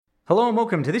Hello and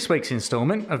welcome to this week's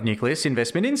instalment of Nucleus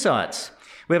Investment Insights.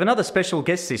 We have another special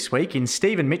guest this week in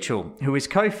Stephen Mitchell, who is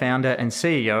co-founder and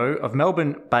CEO of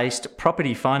Melbourne-based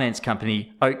property finance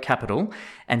company Oak Capital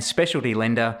and specialty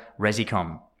lender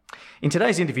Resicom. In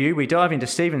today's interview, we dive into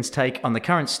Stephen's take on the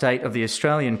current state of the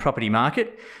Australian property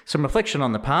market, some reflection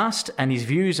on the past and his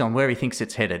views on where he thinks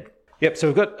it's headed. Yep, so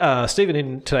we've got Stephen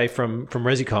in today from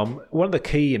Resicom. One of the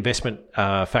key investment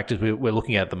factors we're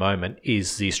looking at the moment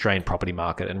is the Australian property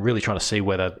market and really trying to see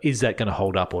whether is that going to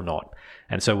hold up or not.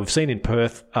 And so we've seen in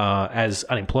Perth, as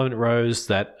unemployment rose,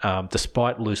 that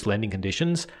despite loose lending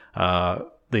conditions,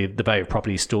 the value of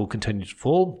property still continued to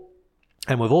fall.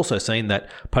 And we've also seen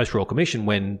that post-Royal Commission,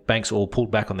 when banks all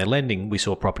pulled back on their lending, we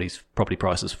saw property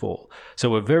prices fall. So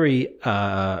we're very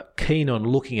keen on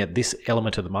looking at this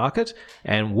element of the market,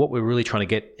 and what we're really trying to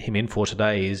get him in for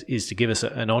today is to give us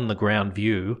an on-the-ground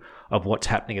view of what's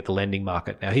happening at the lending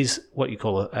market. Now, he's what you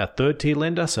call a third-tier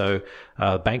lender, so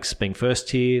banks being first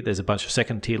tier, there's a bunch of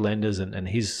second-tier lenders, and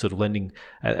he's sort of lending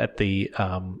at the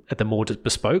more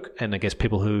bespoke, and I guess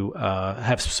people who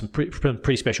have some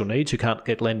pretty special needs who can't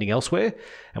get lending elsewhere.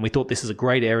 And we thought this is a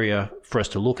great area for us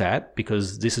to look at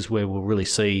because this is where we'll really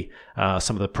see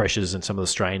some of the pressures and some of the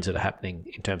strains that are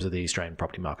happening in terms of the Australian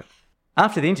property market.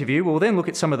 After the interview, we'll then look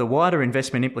at some of the wider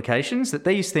investment implications that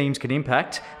these themes can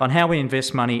impact on how we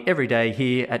invest money every day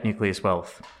here at Nucleus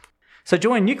Wealth. So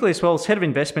join Nucleus Wealth's Head of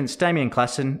Investments, Damien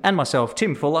Klassen, and myself,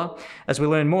 Tim Fuller, as we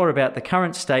learn more about the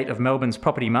current state of Melbourne's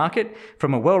property market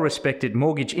from a well-respected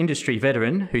mortgage industry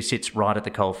veteran who sits right at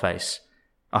the coalface.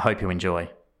 I hope you enjoy.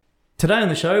 Today on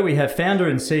the show, we have founder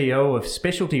and CEO of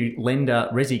specialty lender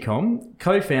Resicom,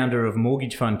 co-founder of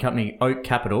mortgage fund company Oak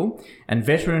Capital, and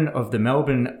veteran of the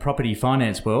Melbourne property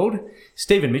finance world,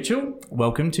 Stephen Mitchell.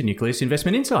 Welcome to Nucleus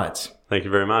Investment Insights. Thank you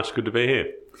very much. Good to be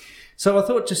here. So I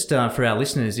thought just for our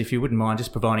listeners, if you wouldn't mind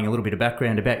just providing a little bit of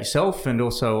background about yourself and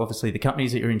also obviously the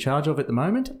companies that you're in charge of at the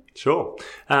moment. Sure.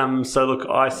 So look,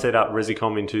 I set up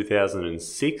Resicom in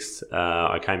 2006.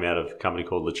 I came out of a company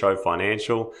called Latrobe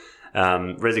Financial.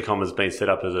 Resicom has been set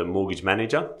up as a mortgage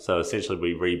manager, so essentially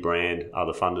we rebrand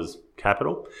other funders'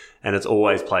 capital, and it's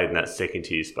always played in that second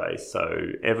tier space. So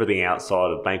everything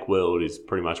outside of bank world is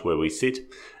pretty much where we sit.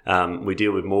 We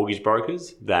deal with mortgage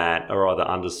brokers that are either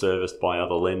underserviced by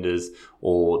other lenders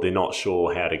or they're not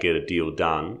sure how to get a deal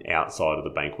done outside of the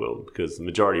bank world, because the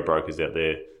majority of brokers out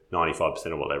there, 95%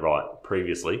 of what they write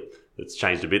previously, it's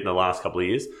changed a bit in the last couple of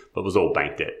years, but was all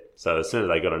bank debt. So as soon as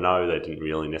they got a no, they didn't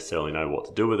really necessarily know what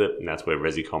to do with it, and that's where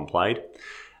Resicom played.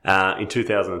 In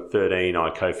 2013, I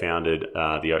co-founded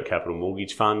the Oak Capital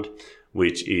Mortgage Fund,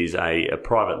 which is a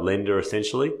private lender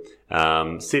essentially,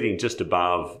 sitting just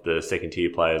above the second tier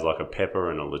players like a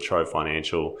Pepper and a Latrobe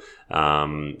Financial,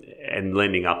 and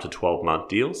lending up to 12-month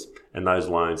deals. And those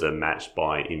loans are matched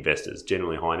by investors,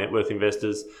 generally high net worth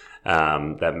investors,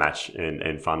 that match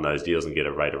and fund those deals and get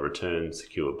a rate of return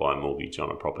secured by a mortgage on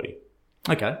a property.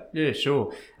 Okay, yeah,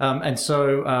 sure. And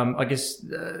so I guess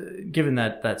given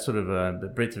that sort of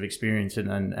the breadth of experience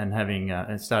and having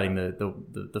and starting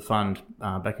the fund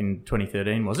back in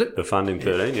 2013, was it? The fund in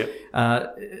 13,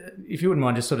 yep. If you wouldn't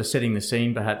mind just sort of setting the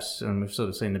scene, perhaps, we've sort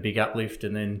of seen the big uplift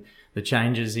and then the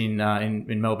changes in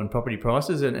Melbourne property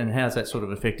prices, and how's that sort of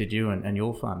affected you and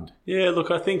your fund? Yeah, look,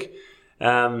 I think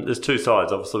there's two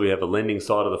sides. Obviously, we have a lending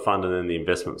side of the fund and then the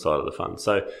investment side of the fund.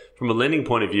 So from a lending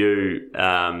point of view,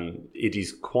 it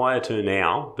is quieter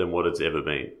now than what it's ever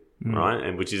been, right?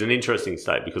 And which is an interesting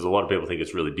state because a lot of people think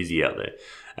it's really busy out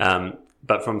there.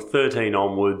 But from 13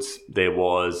 onwards, there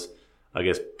was, I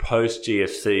guess,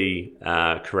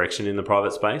 post-GFC correction in the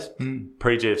private space.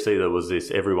 Pre-GFC, there was this,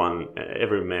 every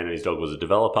man and his dog was a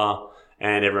developer,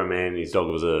 and every man and his dog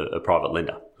was a private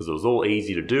lender because it was all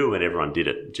easy to do and everyone did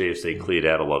it. GFC cleared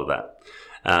out a lot of that.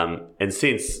 And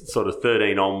since sort of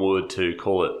 13 onward to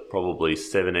call it probably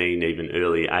 17, even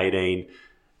early 18,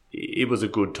 it was a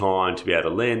good time to be able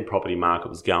to lend. Property market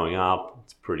was going up.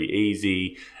 It's pretty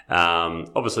easy.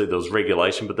 Obviously, there was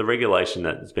regulation, but the regulation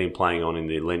that's been playing on in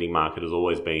the lending market has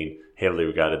always been heavily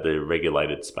regarded the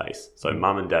regulated space. So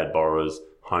mum and dad borrowers,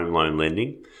 home loan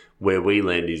lending. Where we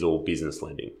lend is all business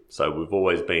lending. So we've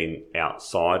always been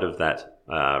outside of that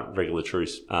regulatory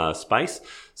space.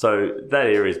 So that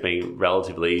area has been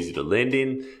relatively easy to lend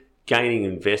in. Gaining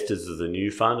investors as a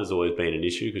new fund has always been an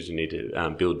issue because you need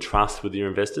to build trust with your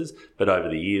investors. But over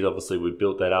the years, obviously, we've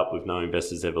built that up with no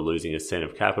investors ever losing a cent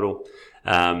of capital.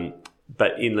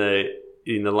 But in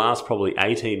the last probably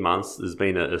 18 months, there's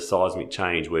been a seismic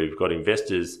change where we've got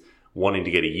investors wanting to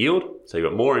get a yield. So you've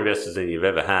got more investors than you've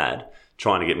ever had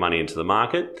trying to get money into the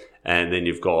market. And then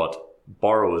you've got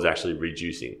borrowers actually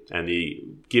reducing. And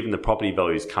given the property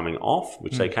values coming off,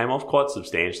 which they came off quite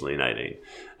substantially in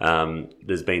 18,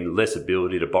 there's been less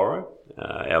ability to borrow.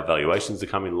 Our valuations are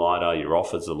coming lighter. Your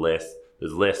offers are less.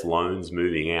 There's less loans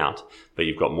moving out, but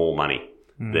you've got more money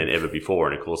than ever before.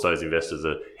 And of course, those investors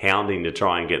are hounding to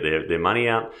try and get their money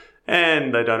out,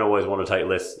 and they don't always want to take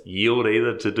less yield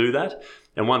either to do that.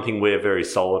 And one thing we're very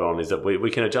solid on is that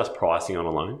we can adjust pricing on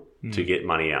a loan to get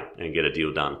money out and get a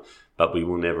deal done, but we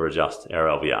will never adjust our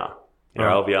LVR.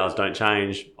 Our LVRs don't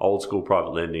change. Old school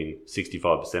private lending,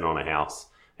 65% on a house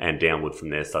and downward from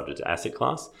there, subject to asset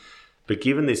class. But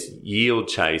given this yield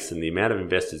chase and the amount of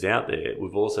investors out there,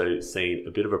 we've also seen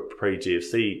a bit of a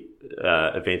pre-GFC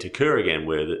event occur again,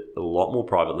 where a lot more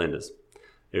private lenders.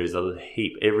 There is a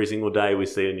heap. Every single day we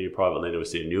see a new private lender, we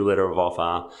see a new letter of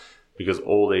offer, because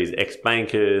all these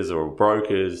ex-bankers or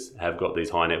brokers have got these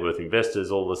high net worth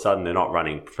investors. All of a sudden, they're not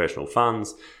running professional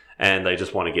funds, and they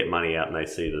just want to get money out, and they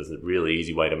see there's a really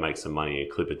easy way to make some money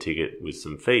and clip a ticket with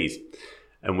some fees.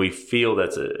 And we feel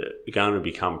that's going to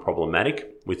become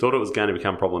problematic. We thought it was going to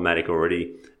become problematic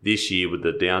already this year with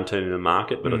the downturn in the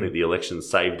market, but I think the election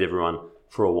saved everyone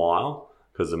for a while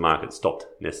because the market stopped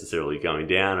necessarily going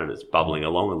down and it's bubbling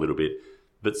along a little bit.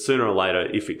 But sooner or later,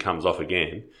 if it comes off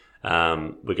again,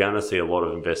 we're going to see a lot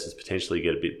of investors potentially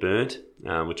get a bit burnt,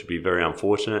 which would be very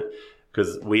unfortunate,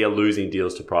 because we are losing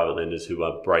deals to private lenders who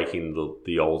are breaking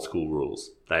the old school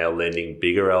rules. They are lending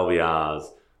bigger LVRs,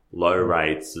 low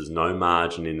rates, there's no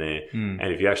margin in there. And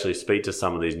if you actually speak to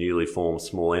some of these newly formed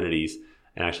small entities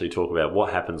and actually talk about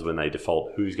what happens when they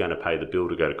default, who's going to pay the bill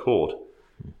to go to court,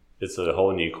 it's a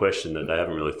whole new question that they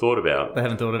haven't really thought about. They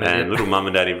haven't thought of it yet. And little mum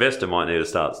and dad investor might need to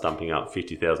start stumping up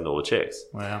 $50,000 checks.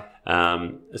 Wow.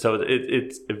 So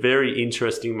it's a very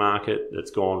interesting market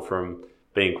that's gone from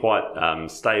being quite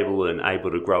stable and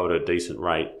able to grow at a decent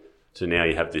rate to now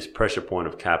you have this pressure point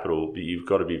of capital, but you've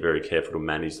got to be very careful to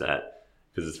manage that,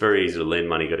 because it's very easy to lend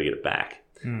money, you've got to get it back.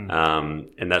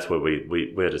 And that's where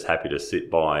we're just happy to sit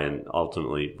by and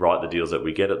ultimately write the deals that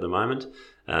we get at the moment,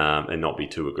 and not be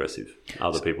too aggressive.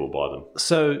 Other people buy them.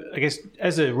 So I guess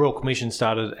as the Royal Commission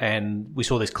started and we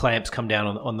saw these clamps come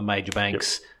down on the major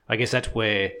banks, I guess that's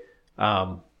where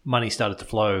money started to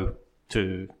flow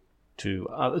to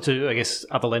I guess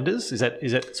other lenders. Is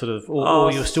that sort of,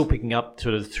 or you're still picking up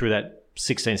sort of through that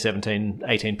 16, 17,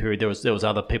 18 period, there was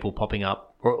other people popping up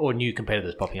or new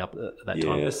competitors popping up at that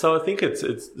time? Yeah, so I think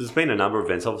there's been a number of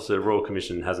events. Obviously, the Royal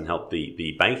Commission hasn't helped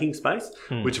the banking space,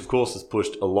 which of course has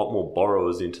pushed a lot more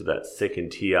borrowers into that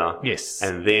second tier. Yes.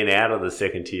 And then out of the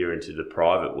second tier into the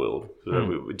private world.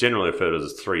 So we generally refer to it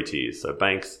as 3 tiers. So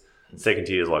banks, second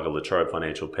tier is like a La Trobe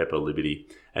Financial, Pepper, Liberty,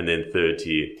 and then third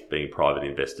tier being private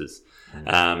investors.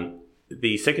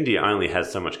 The second tier only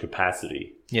has so much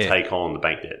capacity to take on the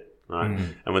bank debt. Right.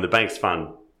 And when the banks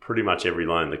fund pretty much every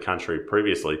loan in the country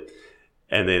previously,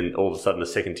 and then all of a sudden the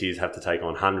second tiers have to take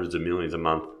on hundreds of millions a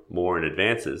month more in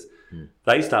advances,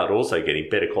 they start also getting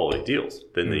better quality deals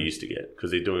than they used to get,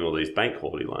 because they're doing all these bank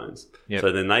quality loans.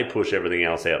 So then they push everything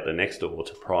else out the next door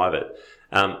to private.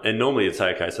 And normally it's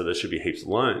okay, so there should be heaps of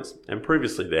loans. And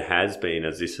previously there has been,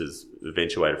 as this has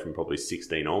eventuated from probably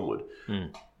 16 onward.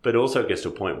 But also it gets to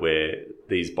a point where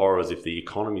these borrowers, if the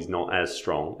economy is not as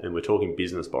strong, and we're talking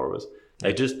business borrowers,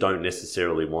 they just don't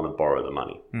necessarily want to borrow the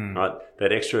money, right?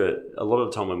 That extra, a lot of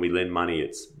the time when we lend money,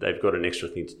 they've got an extra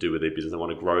thing to do with their business. They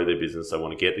want to grow their business. They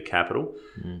want to get the capital.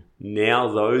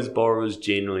 Now those borrowers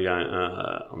generally go,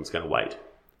 I'm just going to wait.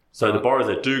 So the borrowers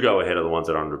that do go ahead are the ones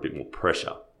that are under a bit more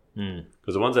pressure.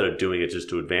 Because the ones that are doing it just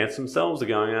to advance themselves are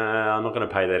going, I'm not going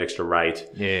to pay that extra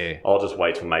rate. I'll just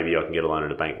wait till maybe I can get a loan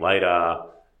at a bank later.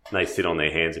 And they sit on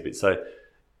their hands a bit. So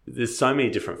there's so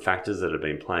many different factors that have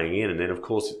been playing in. And then, of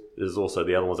course, there's also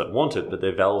the other ones that want it, but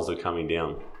their values are coming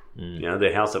down. You know,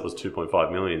 their house that was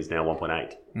 2.5 million is now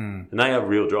 1.8. And they have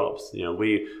real drops. You know,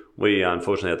 we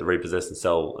unfortunately had to repossess and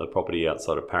sell a property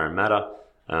outside of Parramatta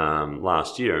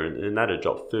last year, and that had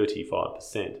dropped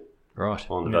 35%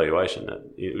 on the valuation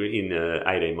in an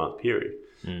 18-month period.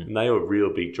 And they were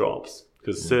real big drops.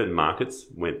 Because certain markets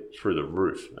went through the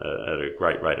roof at a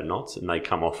great rate of knots, and they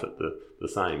come off at the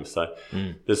same. So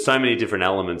there's so many different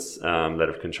elements that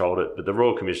have controlled it. But the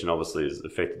Royal Commission obviously has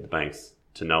affected the banks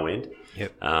to no end.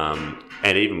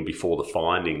 And even before the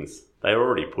findings, they were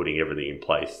already putting everything in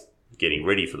place, getting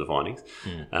ready for the findings.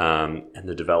 And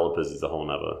the developers is a whole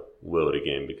other world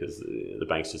again, because the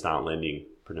banks just aren't lending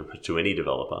pretty much to any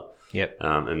developer.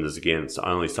 And there's, again, it's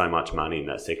only so much money in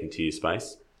that second tier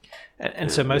space.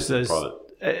 And so most of those,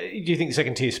 do you think the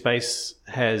second tier space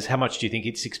has, how much do you think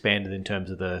it's expanded in terms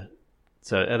of the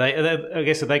So I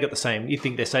guess have they got the same? You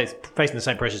think they're facing the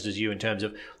same pressures as you in terms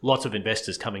of lots of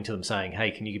investors coming to them saying, "Hey,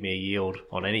 can you give me a yield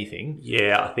on anything?"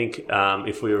 Yeah, I think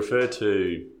if we refer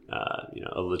to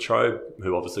a Latrobe,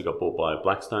 who obviously got bought by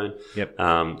Blackstone, Yep.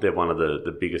 They're one of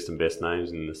the biggest and best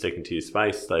names in the second tier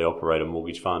space. They operate a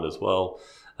mortgage fund as well,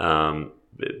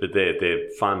 but their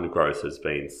fund growth has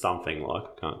been something like,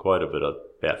 I can't quote it, but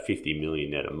about 50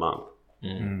 million net a month.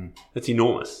 That's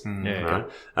enormous. Yeah. Right?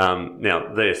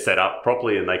 Now they're set up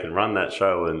properly and they can run that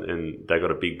show, and they've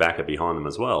got a big backer behind them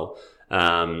as well.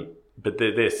 But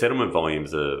their settlement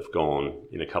volumes have gone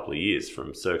in a couple of years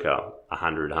from circa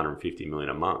 100, 150 million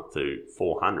a month to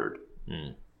 400.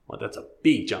 Like, that's a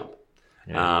big jump.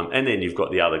 Yeah. And then you've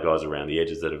got the other guys around the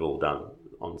edges that have all done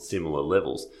on similar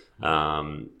levels.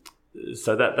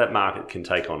 So that market can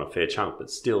take on a fair chunk, but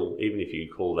still, even if you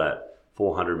call that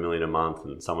 400 million a month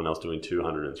and someone else doing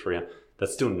 200 and 300,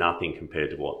 that's still nothing compared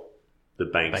to what the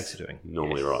banks are doing.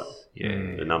 normally write.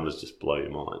 Yeah. The numbers just blow your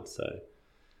mind. So,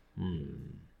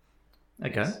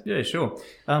 Okay, yeah, sure.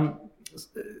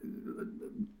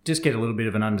 Just get a little bit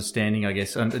of an understanding, I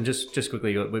guess, and just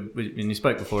quickly, and you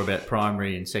spoke before about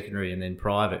primary and secondary and then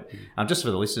private. Just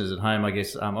for the listeners at home, I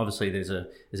guess, obviously there's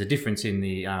a difference in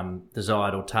the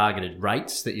desired or targeted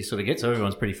rates that you sort of get. So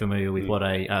everyone's pretty familiar with what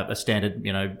a standard,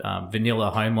 vanilla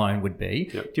home loan would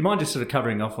be. Yep. Do you mind just sort of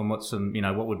covering off on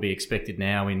what would be expected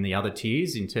now in the other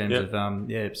tiers in terms of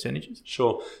percentages?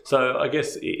 Sure. So I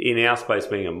guess in our space,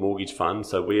 being a mortgage fund,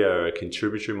 so we are a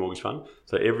contributory mortgage fund.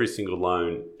 So every single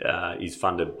loan is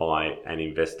funded by an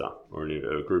investor or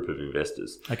a group of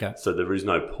investors. Okay. So there is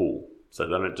no pool. So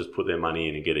they don't just put their money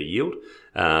in and get a yield.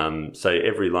 So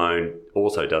every loan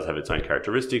also does have its own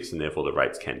characteristics, and therefore the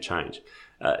rates can change.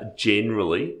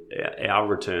 Generally, our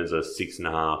returns are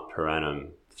 6.5 per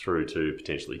annum through to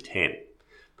potentially 10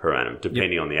 per annum,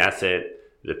 depending on the asset,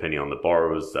 depending on the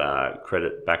borrower's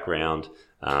credit background,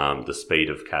 the speed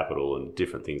of capital, and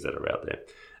different things that are out there.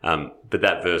 But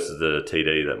that versus the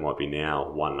TD that might be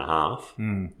now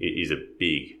 1.5 is a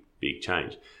big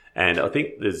change. And I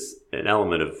think there's an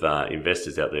element of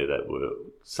investors out there that were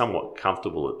somewhat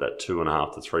comfortable at that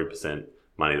 2.5 to 3%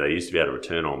 money they used to be able to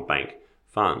return on bank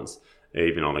funds,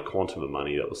 even on a quantum of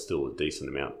money that was still a decent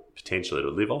amount potentially to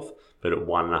live off. But at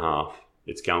 1.5,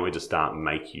 it's going to start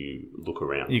make you look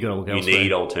around. You got to look elsewhere. You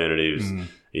need alternatives. Are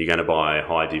you going to buy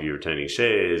high divvy returning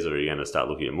shares, or are you going to start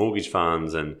looking at mortgage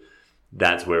funds? And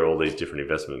that's where all these different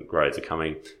investment grades are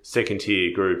coming. Second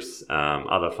tier groups,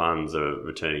 other funds are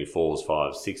returning 4s,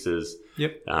 5s, 6s.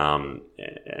 Yep. And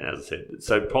as I said,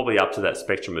 so probably up to that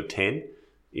spectrum of 10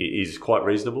 is quite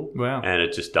reasonable. Wow. And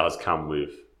it just does come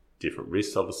with different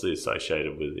risks, obviously,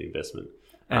 associated with the investment.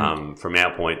 And from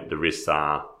our point, the risks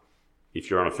are, if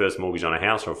you're on a first mortgage on a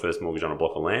house or a first mortgage on a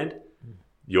block of land,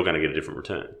 you're going to get a different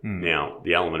return. Now,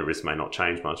 the element of risk may not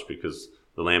change much because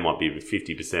the land might be a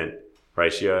 50%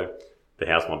 ratio. The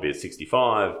house might be at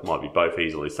 65, might be both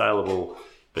easily saleable,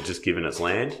 but just given its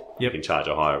land, you can charge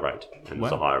a higher rate and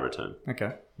it's a higher return.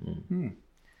 Okay.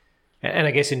 And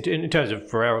I guess in terms of,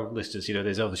 for our listeners,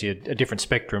 there's obviously a different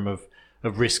spectrum of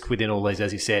risk within all these,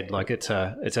 as you said. Like it's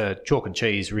a chalk and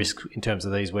cheese risk in terms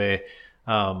of these, where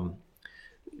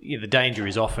the danger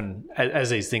is often,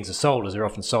 as these things are sold, as they're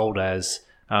often sold as,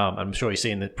 I'm sure you see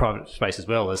in the private space as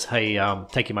well, as, hey,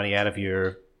 take your money out of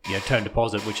your term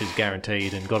deposit, which is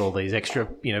guaranteed and got all these extra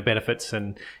benefits,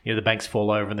 and the banks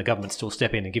fall over and the government still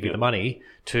step in and give you the money,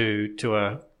 to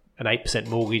an 8%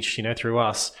 mortgage through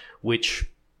us,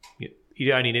 which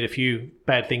you only need a few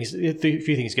bad things, a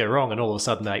few things go wrong, and all of a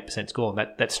sudden the 8%'s gone.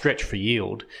 That stretch for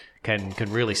yield can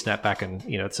really snap back, and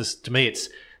it's just, to me,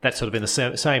 that's sort of in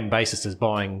the same basis as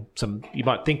buying some. You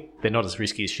might think they're not as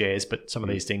risky as shares, but some of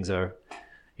these things are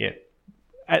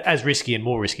as risky and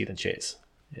more risky than shares.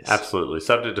 Yes. Absolutely.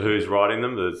 Subject to who's writing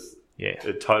them, there's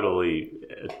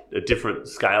a different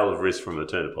scale of risk from a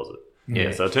term deposit.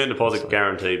 Yeah. So a term deposit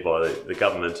guaranteed by the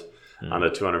government under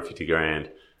 250 grand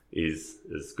is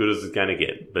as good as it's going to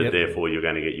get, but therefore you're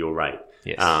going to get your rate.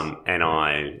 Yes. And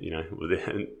I,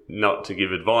 not to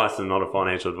give advice, and not a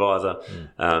financial advisor,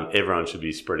 everyone should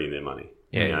be spreading their money.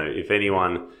 Yeah. If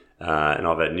anyone, and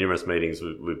I've had numerous meetings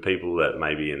with people that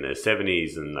may be in their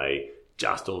 70s and they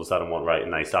just all of a sudden want rate,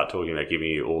 and they start talking about giving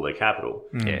you all their capital.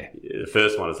 Yeah. The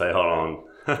first one to say, hold on,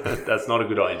 that's not a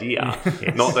good idea.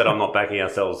 Yes. Not that I'm not backing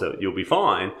ourselves that you'll be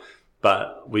fine,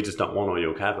 but we just don't want all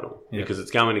your capital because it's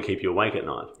going to keep you awake at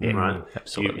night, right?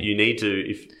 Absolutely. You need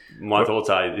to, my thoughts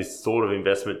are, this sort of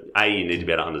investment, you need to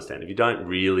be able to understand. If you don't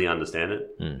really understand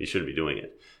it, you shouldn't be doing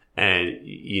it. And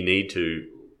you need to,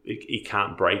 it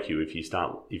can't break you if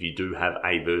you do have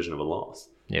a version of a loss.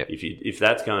 Yeah. If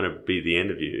that's going to be the end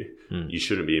of you, you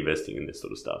shouldn't be investing in this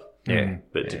sort of stuff. Yeah.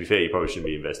 But to be fair, you probably shouldn't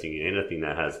be investing in anything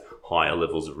that has higher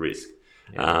levels of risk.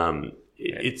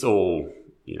 It's all,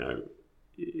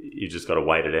 you just got to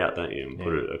wait it out, don't you, and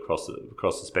put it across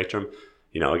the spectrum.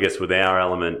 I guess with our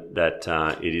element that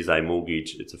it is a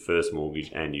mortgage, it's a first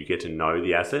mortgage, and you get to know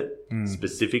the asset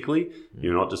specifically.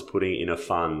 You're not just putting it in a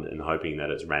fund and hoping that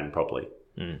it's ran properly.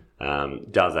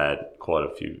 Does add quite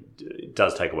a few. It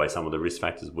does take away some of the risk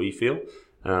factors we feel.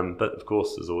 But of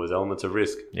course, there's always elements of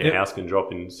risk. Your house can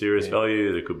drop in serious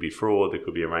value. There could be fraud. There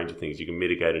could be a range of things. You can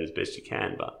mitigate it as best you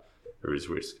can, but there is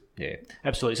risk. Yeah,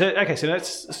 absolutely. So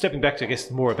that's stepping back to, I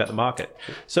guess, more about the market.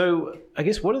 So I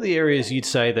guess what are the areas you'd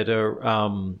say that are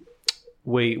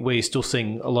we're still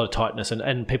seeing a lot of tightness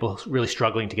and people really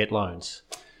struggling to get loans?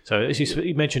 So as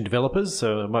you mentioned developers,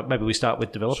 so maybe we start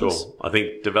with developers. Sure. I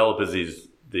think developers is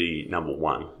the number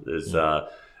one. There's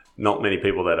not many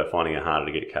people that are finding it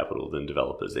harder to get capital than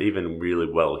developers. Even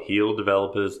really well-heeled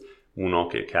developers will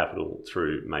not get capital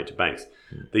through major banks.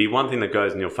 The one thing that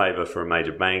goes in your favour for a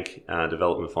major bank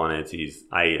development finance is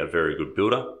a very good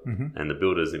builder, and the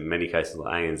builders in many cases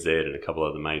like ANZ and a couple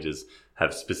of other majors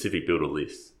have specific builder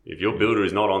lists. If your builder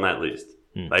is not on that list,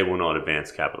 they will not advance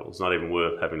capital. It's not even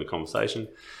worth having the conversation.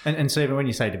 And Stephen, when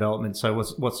you say development, so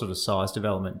what sort of size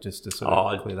development, just to sort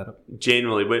of clear that up?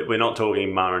 Generally, we're not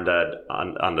talking mum and dad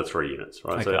under 3 units,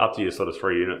 right? Okay. So up to your sort of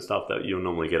 3 unit stuff, that you'll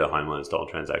normally get a home loan style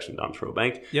transaction done through a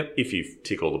bank if you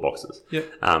tick all the boxes.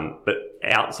 But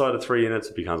outside of 3 units,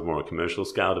 it becomes more a commercial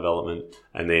scale development.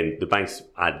 And then the banks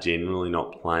are generally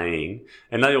not playing,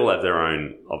 and they all have their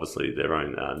own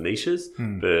niches,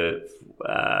 but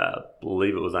I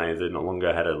believe it was ANZ not long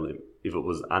ago had if it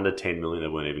was under 10 million, they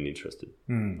weren't even interested.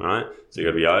 Right? So you've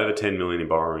got to be over 10 million in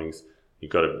borrowings.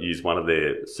 You've got to use one of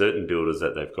their certain builders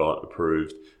that they've got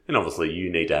approved. And obviously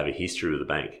you need to have a history with the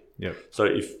bank. So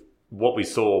if what we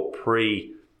saw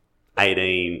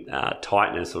pre-18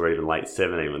 tightness or even late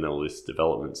 17 when all this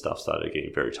development stuff started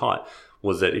getting very tight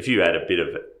was that if you had a bit of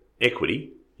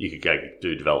equity, you could go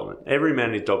do development. Every man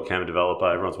and his dog became a developer.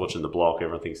 Everyone's watching the block.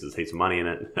 Everyone thinks there's heaps of money in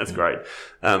it. That's great.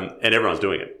 And everyone's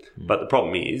doing it. But the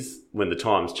problem is when the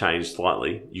times change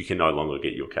slightly, you can no longer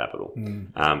get your capital.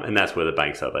 And that's where the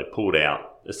banks are. They pulled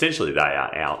out. Essentially, they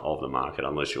are out of the market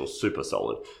unless you're super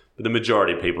solid. But the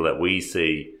majority of people that we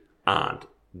see aren't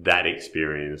that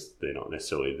experienced. They're not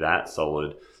necessarily that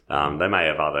solid. They may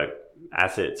have other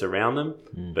assets around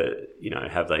them, but,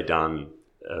 have they done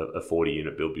a 40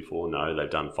 unit build before? No, they've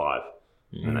done 5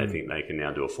 and they think they can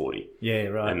now do a 40. Yeah,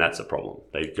 right. And that's a problem.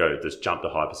 They just jump to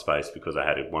hyperspace because they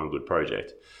had one good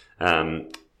project.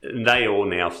 They all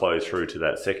now flow through to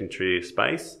that second tier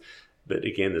space. But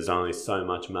again, there's only so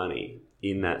much money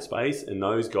in that space, and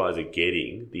those guys are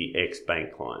getting the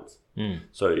ex-bank clients.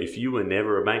 So if you were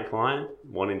never a bank client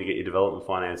wanting to get your development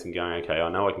finance and going, okay,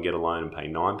 I know I can get a loan and pay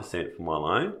 9% for my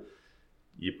loan,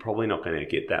 you're probably not going to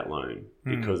get that loan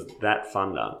because that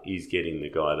funder is getting the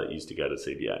guy that used to go to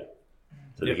CBA.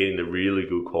 So they're getting the really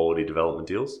good quality development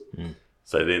deals.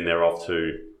 So then they're off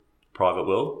to private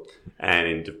world, and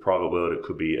into private world it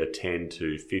could be a 10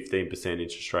 to 15%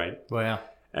 interest rate. Wow.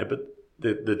 But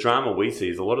the drama we see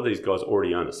is a lot of these guys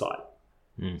already own a site.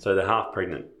 So they're half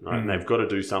pregnant, right? And they've got to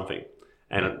do something.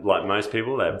 And like most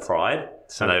people, they have pride.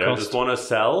 And they don't just want to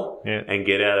sell and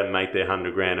get out and make their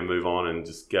 $100,000 and move on and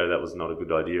just go, that was not a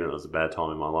good idea and it was a bad time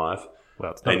in my life.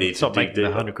 Well, it's not making the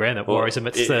 $100,000 that worries them.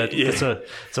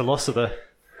 It's a loss of the...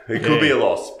 It could be a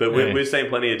loss, but we've seen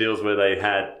plenty of deals where they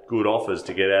had good offers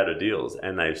to get out of deals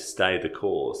and they've stayed the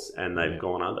course and they've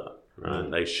gone under.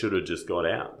 Right? They should have just got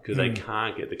out because they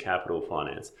can't get the capital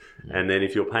finance. And then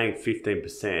if you're paying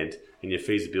 15% and your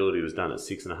feasibility was done at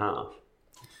 6.5%,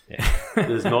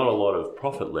 there's not a lot of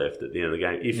profit left at the end of the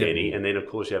game, if any. And then, of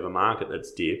course, you have a market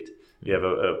that's dipped. You have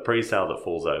a pre-sale that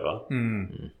falls over.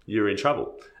 You're in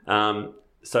trouble.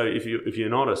 So if you're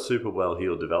not a super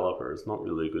well-heeled developer, it's not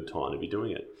really a good time to be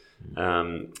doing it.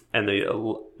 And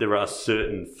there are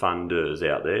certain funders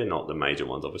out there, not the major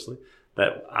ones, obviously,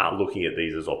 that are looking at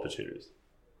these as opportunities.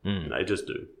 They just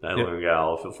do. They look and go,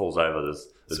 oh, if it falls over, there's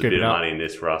a bit of money in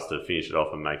this for us to finish it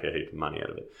off and make a heap of money out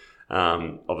of it.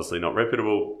 Obviously not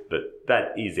reputable, but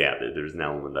that is out there. There is an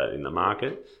element of that in the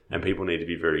market, and people need to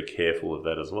be very careful of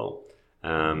that as well.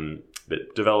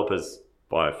 But developers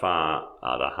by far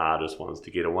are the hardest ones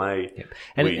to get away.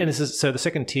 And this is, so the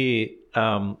second tier,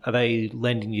 are they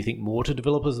lending, you think, more to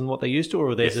developers than what they used to, or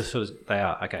are they just sort of, they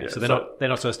are? Okay, so they're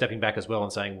not sort of stepping back as well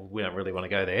and saying, we don't really want to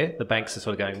go there. The banks are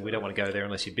sort of going, we don't want to go there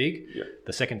unless you're big.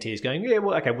 The second tier is going,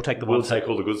 we'll take we'll take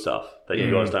all the good stuff that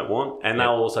you guys don't want, and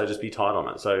they'll also just be tight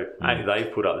on it. So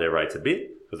they've put up their rates a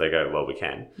bit, because they go, well, we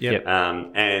can. Yep.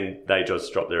 And they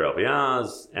just drop their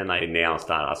LVRs and they now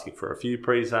start asking for a few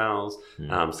pre-sales.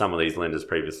 Some of these lenders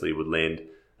previously would lend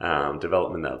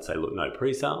development that would say, look, no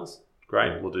pre-sales.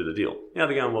 Great, we'll do the deal. Now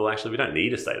they're going, well, actually, we don't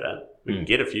need to say that. We can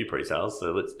get a few pre-sales,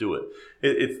 so let's do it.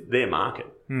 It's their market,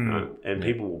 right? And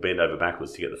people will bend over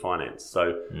backwards to get the finance.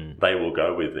 So they will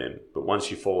go with them. But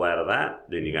once you fall out of that,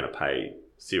 then you're going to pay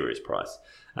serious price.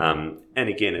 And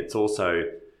again, it's also,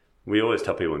 we always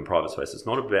tell people in private space, it's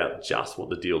not about just what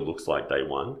the deal looks like day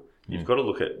one. You've got to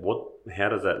look at how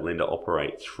does that lender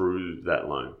operate through that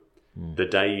loan? The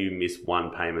day you miss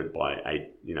one payment by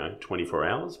 24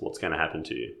 hours, what's going to happen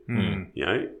to you?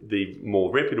 The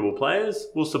more reputable players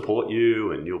will support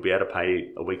you and you'll be able to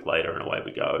pay a week later and away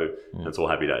we go. And it's all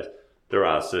happy days. There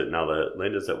are certain other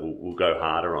lenders that will go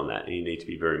harder on that, and you need to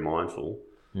be very mindful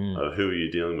of who you're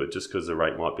dealing with. Just because the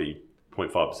rate might be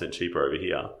 0.5% cheaper over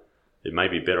here, it may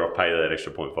be better off paying that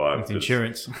extra 0.5. With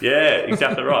insurance. Yeah,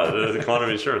 exactly right. The kind of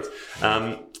insurance.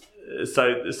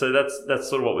 So that's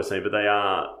sort of what we're seeing. But they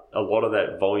are, a lot of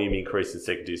that volume increase in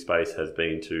secondary space has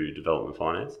been to development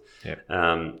finance. Yep.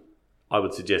 I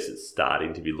would suggest it's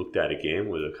starting to be looked at again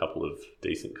with a couple of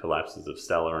decent collapses of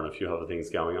Stella and a few other things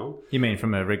going on. You mean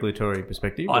from a regulatory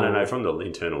perspective? I don't know, from the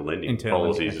internal lending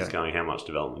policies, okay. It's going, how much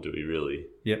development do we really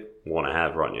Yep. want to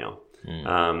have right now?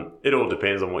 It all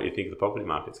depends on what you think the property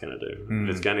market's going to do. If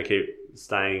it's going to keep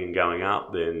staying and going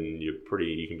up, then you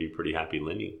can be pretty happy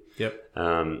lending. Yep.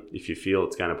 If you feel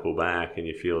it's going to pull back and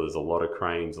you feel there's a lot of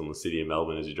cranes on the city of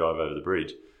Melbourne as you drive over the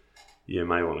bridge, you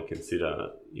may want to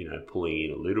consider, pulling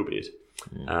in a little bit.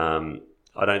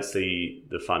 I don't see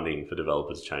the funding for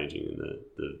developers changing in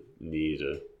the near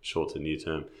to short to near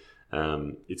term.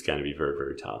 It's going to be very,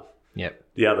 very tough. Yep.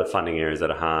 The other funding areas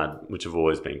that are hard, which have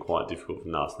always been quite difficult for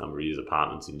the last number of years,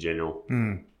 apartments in general.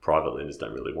 Private lenders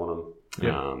don't really want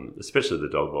them, especially the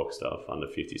dog box stuff under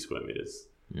 50 square metres.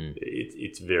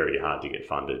 It's very hard to get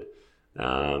funded.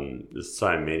 There's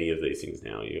so many of these things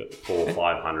now. You've got 400 or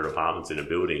 500 apartments in a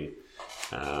building.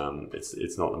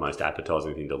 It's not the most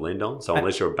appetising thing to lend on. So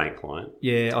unless you're a bank client.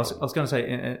 Yeah, I was going to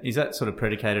say, is that sort of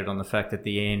predicated on the fact that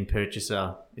the end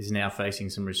purchaser is now facing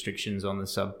some restrictions on the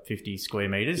sub 50 square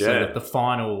metres? Yeah. So that the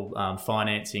final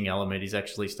financing element is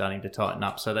actually starting to tighten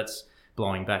up. So that's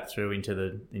blowing back through into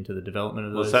the development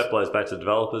of those. Well, that blows back to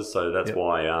developers. So that's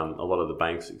why a lot of the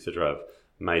banks, etc., have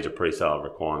major pre-sale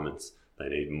requirements. They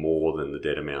need more than the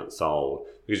debt amount sold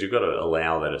because you've got to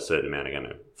allow that a certain amount are going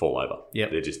to fall over.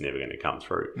 Yep. They're just never going to come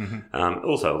through.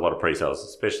 Also, a lot of pre-sales,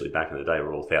 especially back in the day,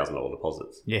 were all $1,000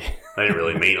 deposits. Yeah. They didn't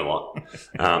really mean a lot,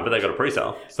 but they got a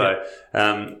pre-sale. So,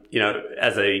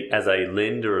 as a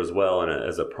lender as well and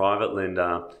as a private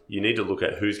lender, you need to look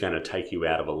at who's going to take you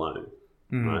out of a loan,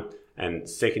 right? And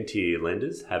second-tier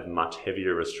lenders have much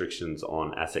heavier restrictions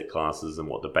on asset classes than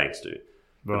what the banks do.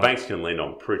 Right. The banks can lend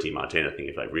on pretty much anything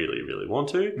if they really, really want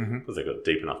to because they've got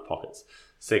deep enough pockets.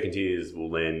 Second tiers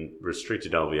will lend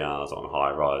restricted LVRs on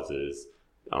high rises,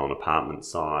 on apartment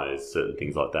size, certain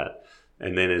things like that.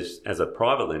 And then as a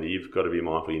private lender, you've got to be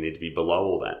mindful you need to be below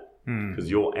all that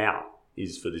because your out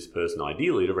is for this person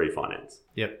ideally to refinance.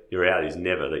 Yep. Your out is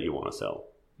never that you want to sell.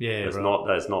 Yeah,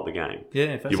 that's not the game.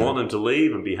 Yeah, you want them to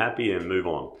leave and be happy and move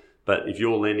on. But if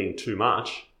you're lending too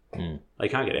much, they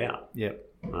can't get out. Yep.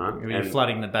 Right. You're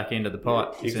flooding the back end of the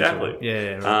pipe. Exactly.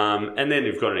 Yeah. Right. And then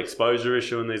you've got an exposure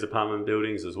issue in these apartment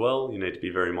buildings as well. You need to be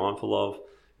very mindful of.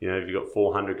 If you've got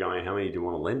 400 going, how many do you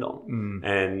want to lend on?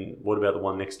 And what about the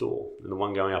one next door and the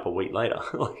one going up a week later?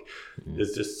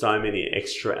 There's just so many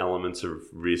extra elements of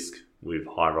risk with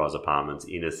high-rise apartments,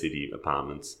 inner city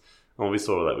apartments. And we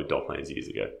saw that with Docklands years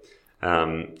ago.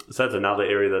 So that's another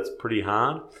area that's pretty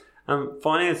hard.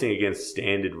 Financing against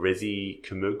standard resi,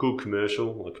 good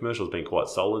commercial. Well, commercial has been quite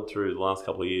solid through the last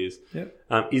couple of years.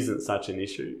 Yep. Isn't such an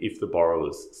issue if the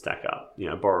borrowers stack up.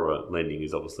 Borrower lending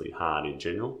is obviously hard in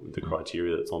general with the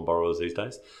criteria that's on borrowers these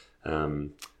days.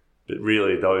 But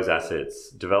really, those assets,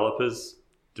 developers,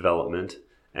 development,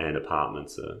 and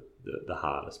apartments are the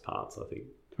hardest parts, I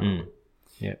think.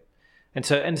 Yeah,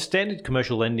 and standard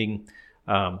commercial lending,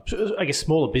 I guess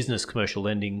smaller business commercial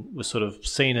lending was sort of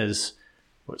seen as.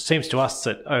 It seems to us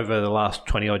that over the last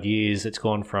 20 odd years, it's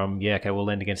gone from, we'll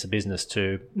lend against a business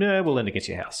to, no, we'll lend against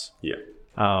your house. Yeah.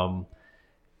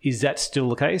 Is that still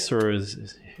the case, or so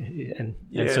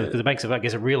because the banks, I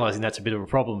guess, are realising that's a bit of a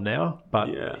problem now, but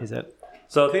is that?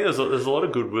 So I think there's a lot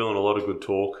of goodwill and a lot of good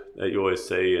talk that you always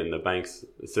see, and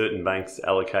certain banks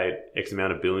allocate X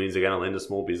amount of billions, they're going to lend a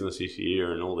small business this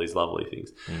year and all these lovely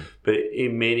things. But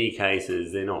in many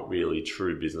cases, they're not really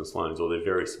true business loans, or they're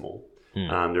very small.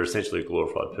 They're essentially a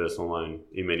glorified personal loan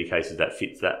in many cases that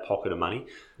fits that pocket of money.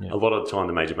 A lot of the time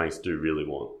the major banks do really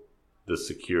want the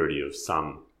security of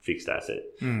some fixed asset.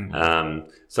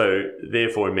 So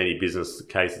therefore, in many business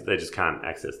cases, they just can't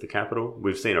access the capital.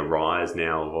 We've seen a rise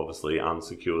now of obviously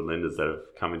unsecured lenders that have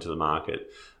come into the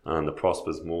market. The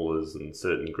Prospers, Maulers and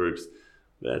certain groups,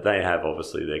 they have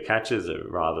obviously their catches are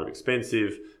rather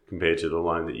expensive compared to the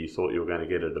loan that you thought you were going to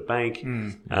get at a bank.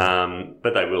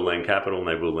 But they will lend capital and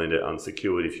they will lend it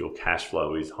unsecured if your cash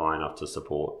flow is high enough to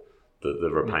support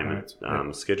the repayment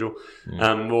schedule.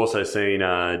 We've also seen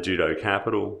Judo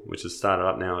Capital, which has started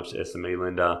up now, which is an SME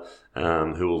lender,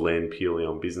 who will lend purely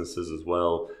on businesses as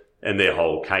well. And their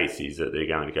whole case is that they're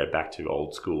going to go back to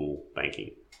old school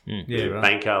banking. The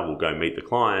banker will go meet the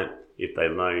client. If they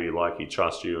know you, like you,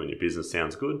 trust you, and your business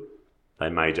sounds good, they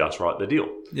may just write the deal.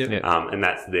 And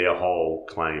that's their whole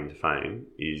claim to fame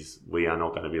is we are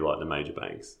not going to be like the major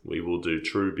banks. We will do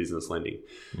true business lending.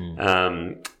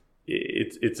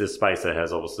 It's a space that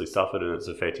has obviously suffered and it's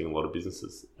affecting a lot of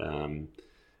businesses.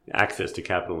 Access to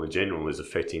capital in general is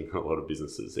affecting a lot of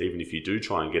businesses. Even if you do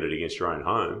try and get it against your own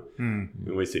home,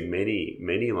 and we see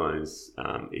many loans,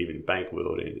 even in bank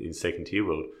world, in second tier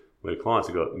world, where clients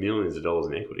have got millions of dollars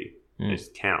in equity. They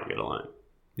just cannot get a loan.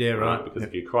 Because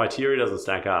if your criteria doesn't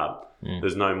stack up,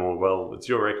 there's no more, well, it's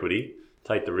your equity,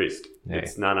 take the risk.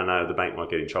 It's no, the bank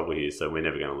might get in trouble here, so we're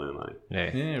never going to lend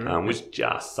money. Which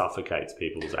just suffocates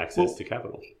people's access to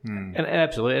capital. And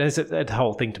absolutely, and it's that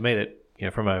whole thing to me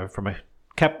that from a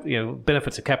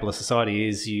benefits of capitalist society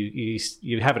is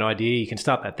you have an idea, you can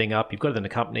start that thing up, you've got it in the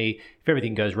company. If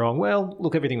everything goes wrong, well,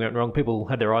 look, everything went wrong. People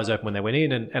had their eyes open when they went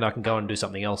in, and I can go and do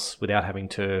something else without having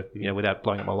to, without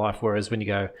blowing up my life. Whereas when you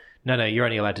go, no, you're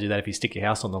only allowed to do that if you stick your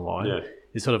house on the line,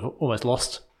 you sort of almost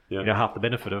lost half the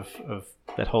benefit of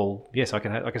that whole. Yes, I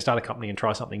can start a company and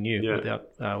try something new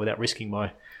without risking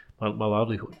my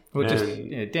livelihood. Well, it just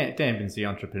dampens the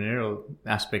entrepreneurial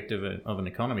aspect of an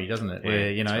economy, doesn't it?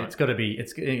 Where it's got to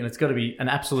be an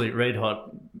absolute red hot,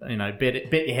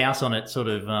 bet your house on it sort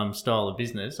of style of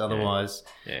business. Otherwise,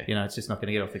 it's just not going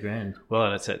to get off the ground. Well,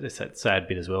 and it's that sad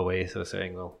bit as well, where you're sort of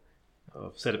saying, well,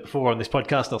 I've said it before on this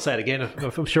podcast, I'll say it again,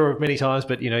 I'm sure many times,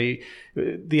 but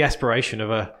the aspiration of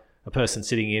a person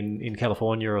sitting in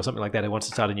California or something like that who wants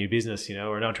to start a new business,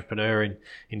 or an entrepreneur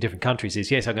in different countries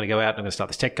is, yes, I'm going to go out and I'm going to start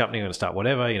this tech company, I'm going to start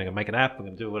whatever, I'm going to make an app, I'm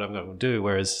going to do what I'm going to do.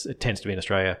 Whereas it tends to be in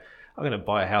Australia, I'm going to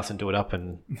buy a house and do it up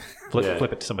and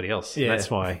flip it to somebody else. Yeah. That's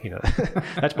my,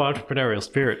 that's my entrepreneurial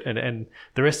spirit. And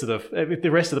the rest of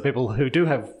the people who do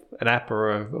have an app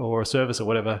or a service or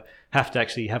whatever have to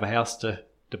actually have a house to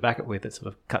back it with. It sort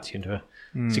of cuts you into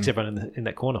sticks everyone in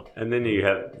that corner. And then you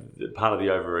have part of the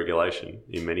over-regulation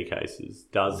in many cases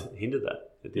does hinder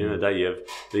that. At the end of the day, you have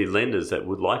the lenders that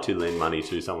would like to lend money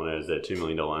to someone who has their $2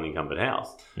 million unencumbered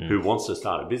house who wants to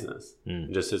start a business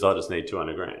and just says, I just need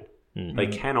 $200,000. They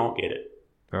cannot get it.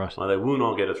 Right. They will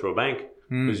not get it through a bank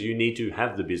because you need to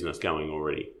have the business going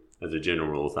already. As a general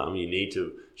rule of thumb, you need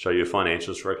to show your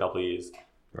financials for a couple of years.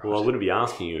 Right. Well, I wouldn't be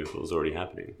asking you if it was already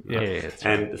happening. That's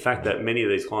and right. the fact that many of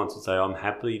these clients would say, I'm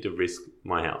happy to risk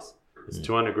my house. It's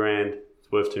 $200,000,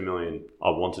 it's worth $2 million, I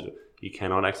want to do it. You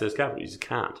cannot access capital, you just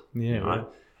can't. Right?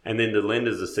 And then the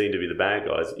lenders are seen to be the bad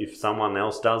guys. If someone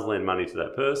else does lend money to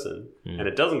that person and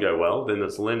it doesn't go well, then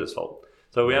it's the lender's fault.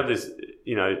 So we have this,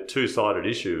 two-sided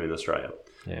issue in Australia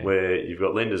where you've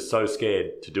got lenders so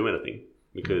scared to do anything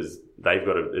because they've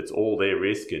got it's all their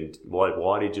risk and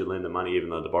why did you lend the money even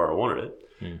though the borrower wanted it?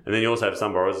 And then you also have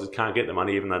some borrowers that can't get the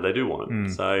money even though they do want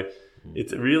it. So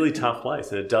it's a really tough place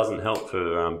and it doesn't help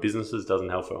for businesses, doesn't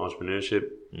help for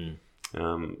entrepreneurship.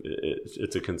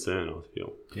 It's a concern, I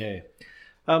feel. Yeah.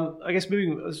 I guess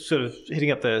moving, sort of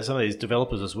hitting up some of these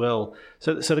developers as well.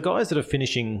 So the guys that are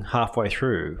finishing halfway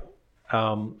through,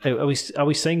 are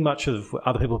we seeing much of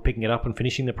other people picking it up and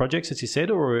finishing the projects, as you said,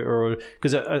 or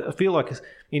because I feel like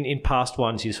in past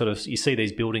ones you see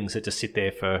these buildings that just sit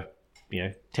there for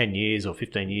 10 years or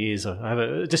 15 years. I have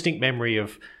a distinct memory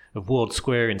of World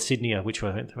Square in Sydney, which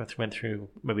I went through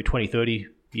maybe 20-30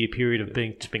 year period of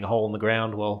being a hole in the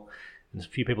ground while a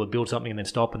few people would build something and then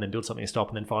stop and then build something and stop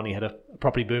and then finally had a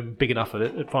property boom big enough that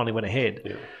it finally went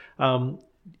ahead.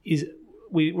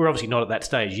 We're obviously not at that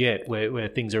stage yet where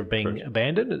things are being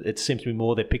abandoned. It seems to be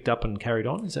more they're picked up and carried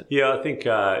on. Is that? Yeah, I think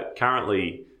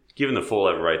currently, given the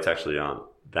fallover rates actually aren't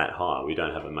that high, we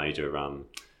don't have a major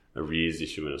arrears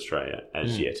issue in Australia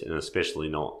as yet, and especially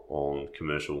not on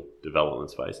commercial development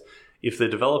space. If the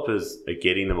developers are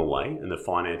getting them away and the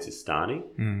finance is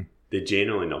starting, they're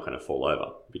generally not going to fall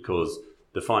over because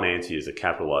the financiers are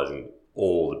capitalising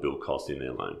all the build costs in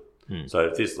their loan. So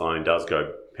if this loan does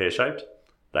go pear-shaped,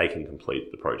 they can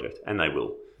complete the project, and they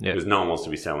will, because no one wants to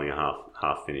be selling a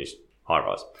half-finished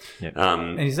high-rise. Yep.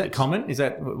 And is that common? Is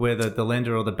that where the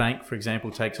lender or the bank, for example,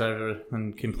 takes over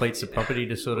and completes the property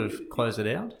to sort of close it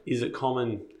out? Is it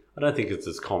common? I don't think it's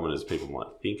as common as people might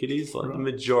think it is. Like the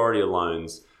majority of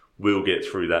loans will get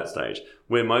through that stage.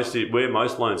 Where most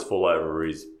loans fall over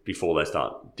is before they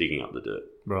start digging up the dirt.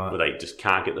 Right. Where they just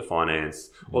can't get the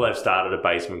finance, or they've started a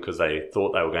basement because they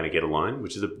thought they were going to get a loan,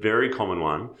 which is a very common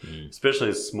one, especially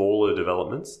in smaller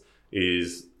developments,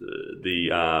 is the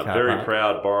very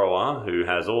proud borrower who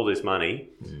has all this money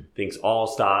thinks, I'll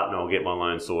start and I'll get my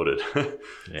loan sorted.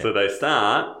 So they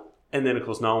start, and then, of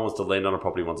course, no one wants to lend on a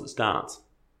property once it starts.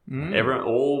 Everyone,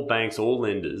 all banks, all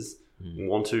lenders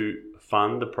want to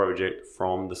fund the project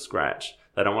from the scratch.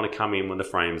 They don't want to come in when the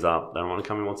frame's up. They don't want to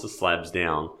come in once the slab's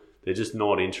down. They're just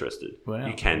not interested. Wow.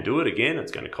 You can do it again.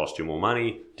 It's going to cost you more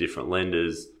money, different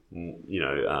lenders,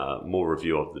 more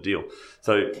review of the deal.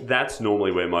 So that's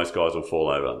normally where most guys will fall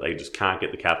over. They just can't get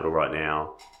the capital right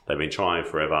now. They've been trying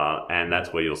forever, and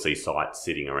that's where you'll see sites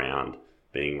sitting around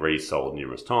being resold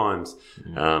numerous times.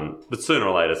 But sooner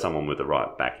or later, someone with the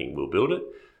right backing will build it.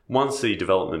 Once the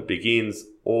development begins,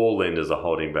 all lenders are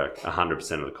holding back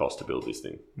 100% of the cost to build this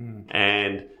thing.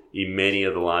 And in many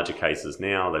of the larger cases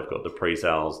now, they've got the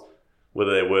pre-sales.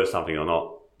 Whether they're worth something or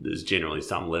not, there's generally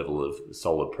some level of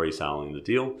solid pre-sale in the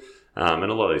deal. And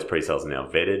a lot of these pre-sales are now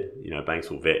vetted. Banks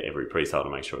will vet every pre-sale to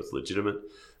make sure it's legitimate.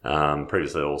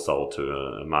 Previously, all sold to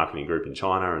a marketing group in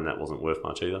China, and that wasn't worth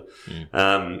much either.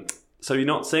 So you're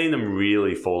not seeing them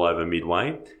really fall over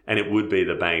midway, and it would be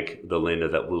the bank, the lender,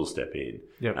 that will step in.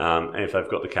 Yep. And if they've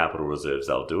got the capital reserves,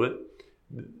 they'll do it.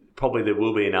 Probably there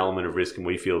will be an element of risk, and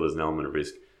we feel there's an element of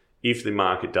risk. If the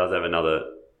market does have another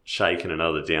shake and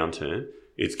another downturn,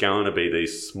 it's going to be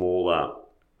these smaller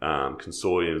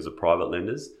consortiums of private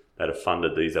lenders that have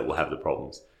funded these that will have the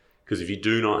problems. Because if you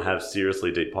do not have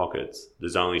seriously deep pockets,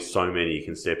 there's only so many you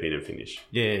can step in and finish.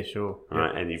 Yeah, sure.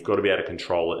 Right? And you've got to be able to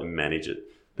control it and manage it.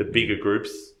 The bigger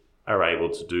groups are able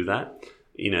to do that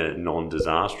in a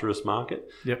non-disastrous market.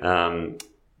 Yep.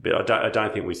 But I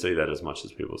don't think we see that as much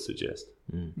as people suggest.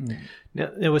 Now,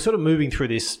 we're sort of moving through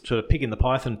this sort of pig in the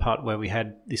python part where we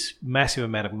had this massive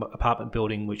amount of apartment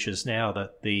building, which is now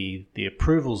that the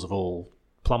approvals have all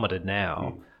plummeted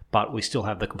now, but we still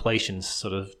have the completions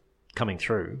sort of coming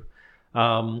through.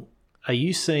 Are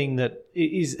you seeing that?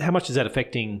 How much is that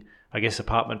affecting, I guess,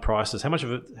 apartment prices? How much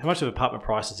of apartment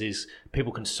prices is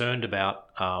people concerned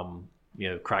about,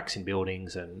 cracks in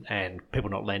buildings and people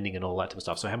not lending and all that type of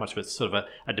stuff? So how much of it's sort of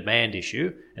a demand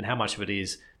issue, and how much of it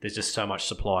is there's just so much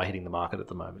supply hitting the market at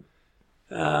the moment?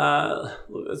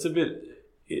 Look,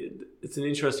 it's an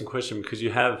interesting question because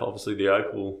you have obviously the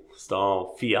Opal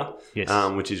style fear, yes.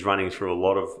 Which is running through a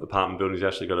lot of apartment buildings. We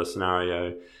actually got a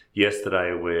scenario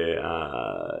yesterday where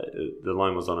the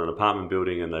loan was on an apartment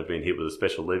building and they've been hit with a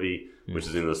special levy, which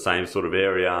is in the same sort of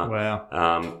area.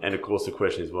 Wow. And of course the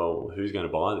question is, well, who's going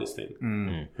to buy this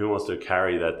thing? Who wants to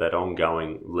carry that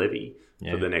ongoing levy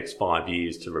for the next 5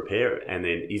 years to repair it? And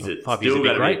then is it still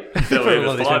going to be still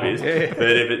over 5 years?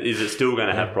 But is it still going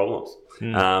to have problems?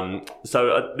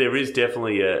 So there is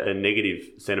definitely a negative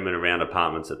sentiment around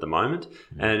apartments at the moment.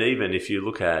 And even if you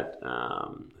look at, I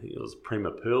think it was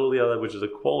Prima Pearl the other, which is a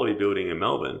quality building in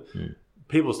Melbourne,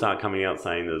 people start coming out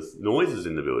saying there's noises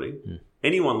in the building.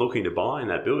 Anyone looking to buy in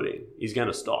that building is going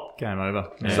to stop. Game over.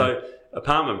 Yeah. So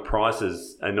apartment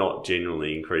prices are not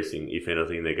generally increasing. If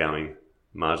anything, they're going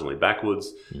marginally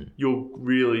backwards. Your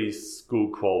really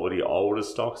good quality older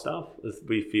stock stuff,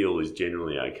 we feel, is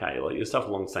generally okay. Like your stuff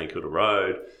along St Kilda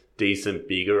Road, decent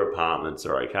bigger apartments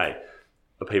are okay.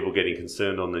 Are people getting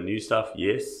concerned on the new stuff?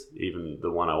 Yes. Even the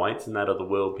 108s and that of the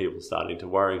world, people are starting to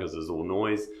worry because there's all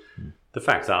noise. The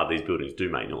facts are these buildings do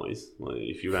make noise. Like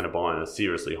if you're going to buy in a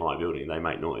seriously high building, they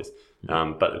make noise.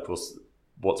 But of course,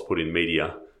 what's put in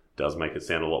media does make it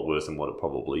sound a lot worse than what it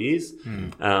probably is.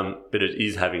 But it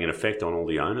is having an effect on all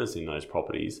the owners in those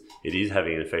properties. It is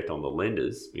having an effect on the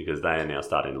lenders because they are now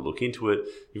starting to look into it.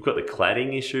 You've got the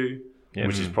cladding issue,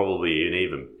 which is probably an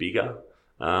even bigger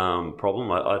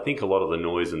problem. I think a lot of the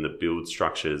noise in the build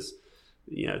structures,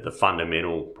 the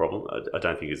fundamental problem, I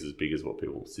don't think is as big as what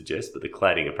people suggest, but the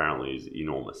cladding apparently is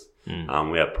enormous.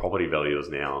 We have property valuers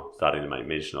now starting to make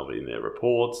mention of it in their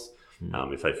reports.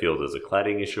 If they feel there's a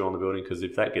cladding issue on the building, because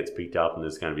if that gets picked up and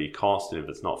there's going to be a cost, and if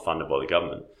it's not funded by the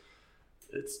government,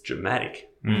 it's dramatic.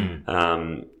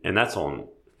 And that's on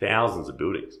thousands of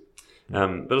buildings.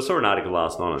 But I saw an article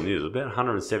last night on the news, about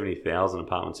 170,000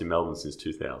 apartments in Melbourne since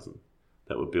 2000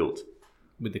 that were built.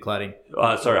 With the cladding?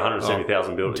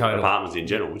 170,000 buildings, total. apartments in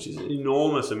general, which is an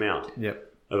enormous amount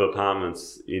of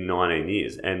apartments in 19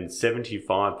 years. And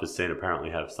 75%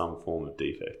 apparently have some form of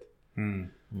defect.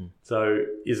 So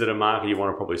is it a market you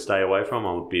want to probably stay away from?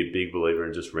 I would be a big believer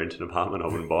in just rent an apartment. I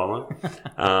wouldn't buy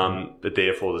one. But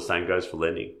therefore, the same goes for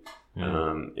lending.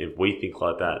 If we think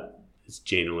like that, it's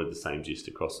generally the same gist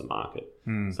across the market.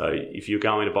 So if you're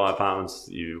going to buy apartments,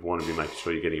 you want to be making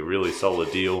sure you're getting a really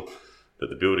solid deal, that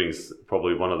the building's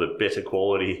probably one of the better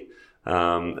quality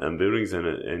and buildings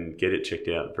and get it checked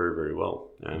out very, very well.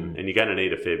 And you're going to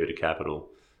need a fair bit of capital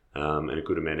and a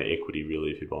good amount of equity,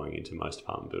 really, if you're buying into most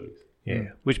apartment buildings. Yeah,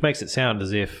 which makes it sound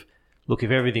as if, look,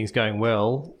 if everything's going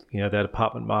well, that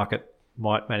apartment market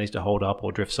might manage to hold up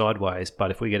or drift sideways. But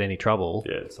if we get any trouble,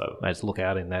 so let's look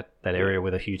out in that area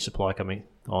with a huge supply coming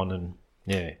on. And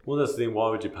well, that's the thing. Why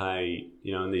would you pay?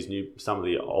 In these some of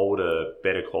the older,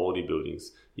 better quality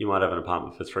buildings, you might have an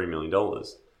apartment for $3 million.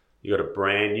 You got a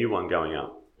brand new one going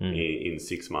up in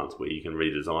 6 months where you can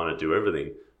redesign it, do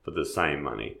everything for the same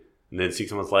money, and then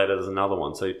 6 months later there's another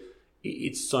one. So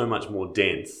it's so much more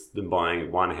dense than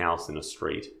buying one house in a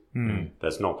street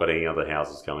that's not got any other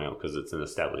houses going up because it's an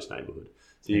established neighbourhood.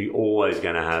 So you're always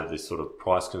going to have this sort of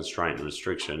price constraint and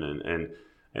restriction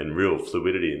and real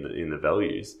fluidity in the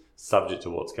values, subject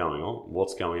to what's going on,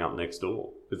 what's going up next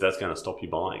door, because that's going to stop you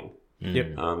buying.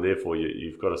 Therefore,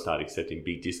 you've got to start accepting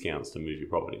big discounts to move your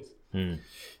properties.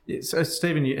 Yeah, so,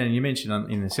 Stephen, you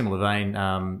mentioned in a similar vein,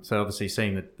 so obviously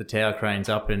seeing the tower cranes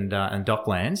up and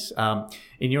Docklands.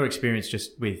 In your experience,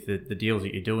 just with the deals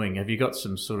that you're doing, have you got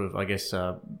some sort of, I guess,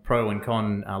 pro and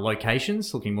con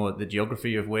locations, looking more at the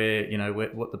geography of where,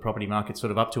 what the property market's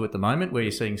sort of up to at the moment, where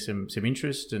you're seeing some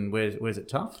interest and where's it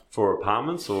tough? For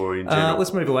apartments or in general?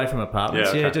 Let's move away from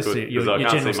apartments. Yeah, just your general I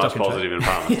can't see stock much positive in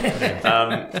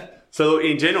apartments. So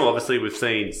in general, obviously, we've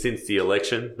seen since the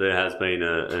election, there has been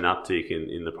an uptick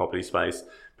in the property space,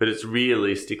 but it's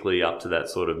realistically up to that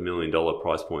sort of $1 million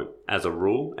price point as a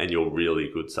rule, and your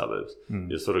really good suburbs.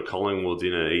 Your sort of Collingwood's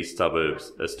inner east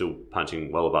suburbs are still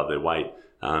punching well above their weight.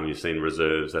 You've seen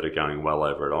reserves that are going well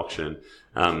over at auction.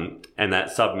 And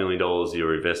that sub $1 million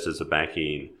your investors are back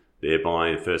in. They're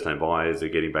buying, first-time buyers are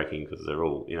getting back in because they're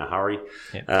all in a hurry.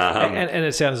 Yeah. And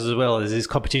it sounds as well as this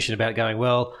competition about going,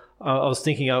 well, I was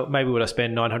thinking, maybe would I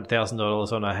spend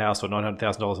 $900,000 on a house or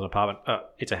 $900,000 on an apartment?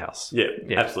 It's a house. Yeah.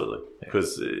 Absolutely.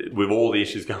 Because with all the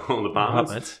issues going on with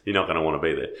apartments, you're not going to want to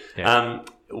be there. Yeah.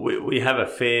 We have a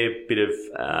fair bit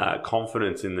of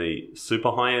confidence in the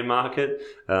super high-end market.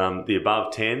 The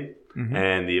above 10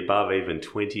 and the above even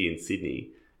 20 in Sydney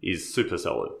is super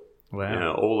solid.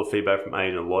 Wow. All the feedback from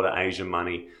Asian, a lot of Asian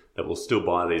money that will still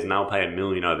buy these, and they'll pay $1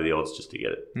 million over the odds just to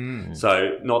get it.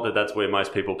 So not that that's where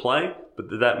most people play,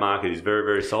 but that market is very,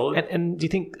 very solid. And do you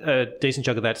think a decent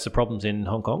chunk of that's the problems in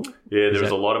Hong Kong? Yeah,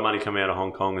 there's a lot of money coming out of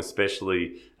Hong Kong,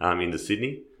 especially into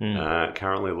Sydney.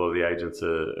 Currently, a lot of the agents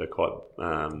are quite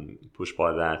pushed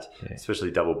by that,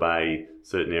 especially Double Bay,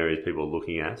 certain areas people are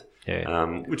looking at,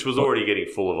 which was already getting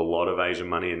full of a lot of Asian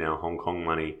money, and now Hong Kong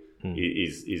money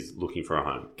is looking for a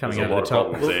home. Coming There's a lot of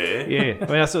problems there. Yeah, I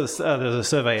mean, I saw there's a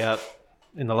survey out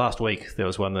in the last week. There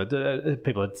was one that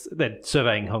people they're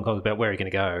surveying Hong Kong about where are you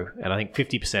going to go, and I think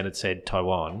 50% had said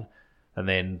Taiwan, and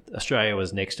then Australia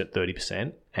was next at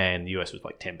 30%, and the US was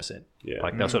like 10%. Yeah,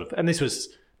 like that sort of, and this was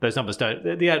those numbers don't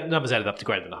the numbers added up to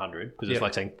greater than 100 because it's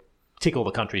like saying tick all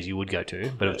the countries you would go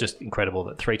to, but it was just incredible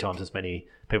that 3 times as many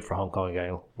people from Hong Kong are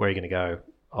going, where are you going to go?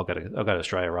 I'll go to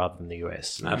Australia rather than the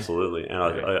US. Absolutely, and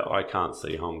I can't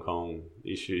see Hong Kong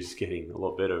issues getting a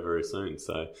lot better very soon.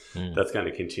 So that's going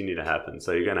to continue to happen.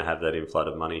 So you're going to have that inflow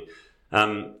of money.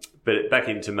 But back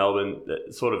into Melbourne,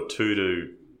 sort of 2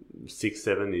 to 6,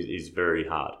 7 is very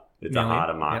hard. It's a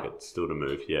harder market still to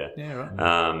move.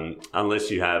 Right.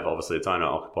 Unless you have obviously its owner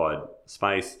occupied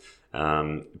space.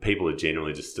 People are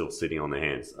generally just still sitting on their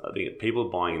hands. I think people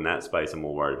buying in that space are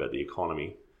more worried about the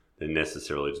economy than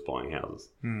necessarily just buying houses.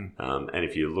 And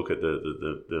if you look at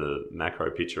the macro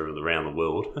picture of around the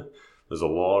world, there's a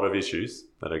lot of issues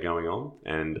that are going on.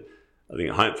 And I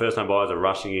think first-time buyers are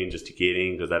rushing in just to get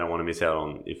in because they don't want to miss out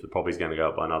on, if the property's going to go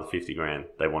up by another 50 grand,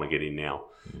 they want to get in now.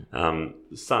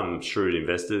 Some shrewd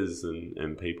investors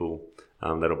and people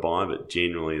that'll buy, but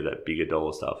generally that bigger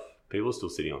dollar stuff, people are still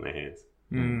sitting on their hands.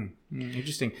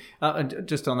 Interesting. And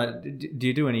just on that, do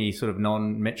you do any sort of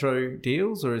non-metro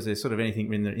deals, or is there sort of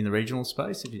anything in the regional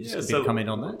space? If you just comment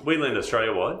on that. We lend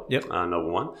Australia-wide, number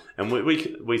one, and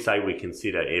we say we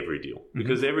consider every deal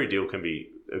because every deal can be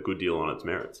a good deal on its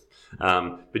merits.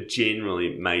 But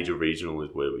generally, major regional is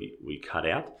where we cut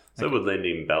out. So we'd lend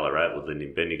in Ballarat, we'd lend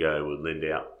in Bendigo, we'd lend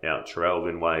out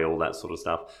Traralgon Way, all that sort of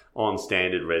stuff on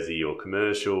standard resi or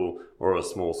commercial or a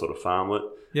small sort of farmlet.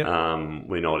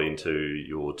 We're not into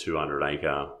your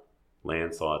 200-acre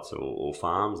land sites or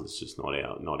farms. It's just not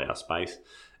our space.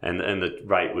 and the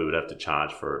rate we would have to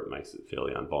charge for it makes it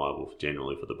fairly unviable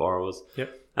generally for the borrowers.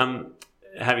 Yep.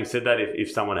 Having said that, if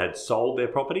someone had sold their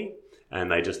property and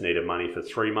they just needed money for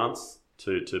 3 months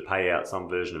to pay out some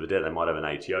version of a debt, they might have an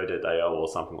ATO debt they owe or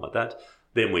something like that,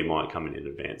 then we might come in and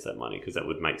advance that money because that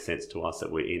would make sense to us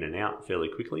that we're in and out fairly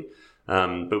quickly.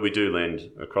 But we do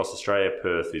lend across Australia.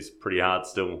 Perth is pretty hard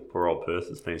still. Poor old Perth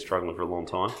has been struggling for a long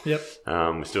time. Yep.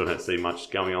 We still don't see much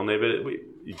going on there, but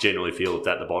we generally feel it's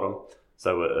at the bottom.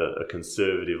 So a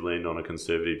conservative lend on a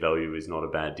conservative value is not a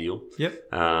bad deal. Yep.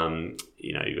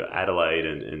 You've got Adelaide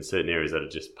and certain areas that are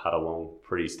just put along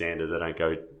pretty standard. They don't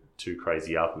go too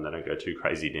crazy up and they don't go too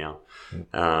crazy down.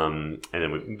 And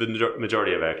then the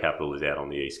majority of our capital is out on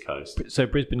the East Coast. So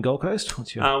Brisbane, Gold Coast?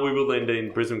 What's your... we will lend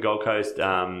in Brisbane, Gold Coast.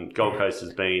 Gold Coast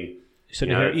has been... You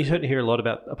certainly hear a lot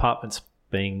about apartments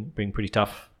being pretty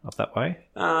tough up that way.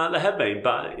 They have been,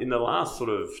 but in the last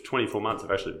sort of 24 months, have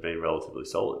actually been relatively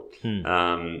solid.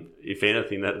 If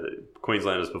anything, that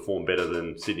Queensland has performed better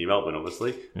than Sydney and Melbourne,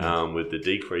 obviously, with the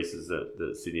decreases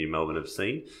that Sydney and Melbourne have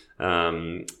seen.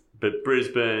 But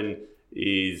Brisbane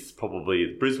is probably...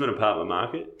 The Brisbane apartment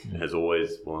market has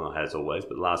always... Well, not has always,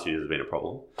 but last year has been a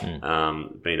problem.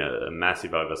 Been a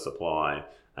massive oversupply.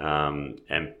 And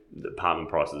the apartment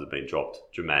prices have been dropped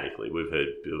dramatically. We've heard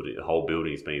whole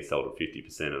buildings being sold at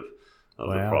 50% of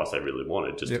the price they really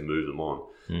wanted just to move them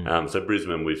on. So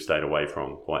Brisbane we've stayed away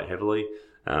from quite heavily.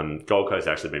 Gold Coast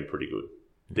actually been pretty good.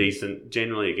 Decent.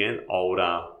 Generally, again,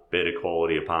 older, better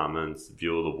quality apartments,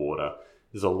 view of the water.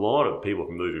 There's a lot of people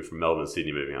moving from Melbourne and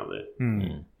Sydney moving up there.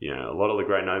 A lot of the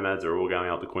great nomads are all going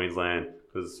up to Queensland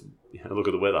because look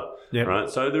at the weather, right?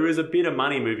 So there is a bit of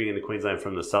money moving into Queensland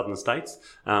from the southern states,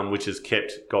 which has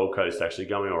kept Gold Coast actually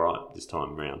going all right this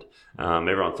time around.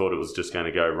 Everyone thought it was just going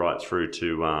to go right through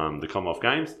to the Commonwealth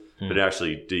Games, but it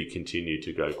actually did continue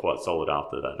to go quite solid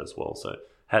after that as well. So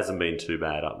hasn't been too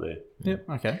bad up there. Yep.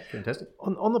 Okay. Fantastic.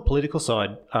 On the political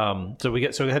side, so we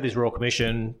had this Royal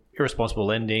Commission, irresponsible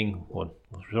lending, or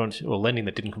lending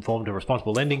that didn't conform to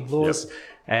responsible lending laws,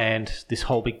 and this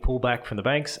whole big pullback from the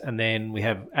banks, and then we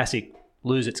have ASIC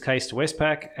lose its case to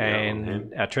Westpac,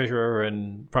 and our Treasurer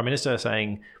and Prime Minister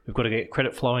saying we've got to get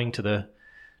credit flowing to the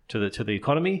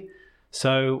economy.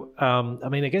 So,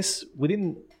 I guess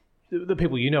within the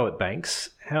people at banks,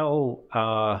 how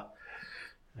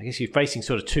I guess you're facing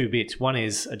sort of two bits. One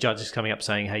is a judge is coming up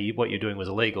saying, "Hey, what you're doing was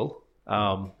illegal."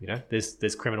 There's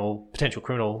potential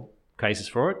criminal cases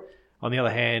for it. On the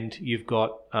other hand, you've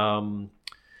got a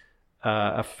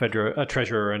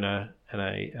treasurer and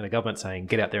a government saying,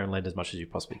 "Get out there and lend as much as you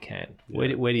possibly can."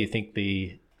 Yeah. Where do you think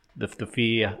the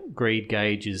fear greed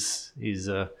gauge is?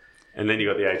 And then you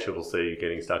got the ACCC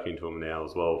getting stuck into them now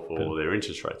as well for their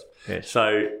interest rates. Yes.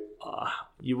 So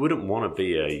you wouldn't want to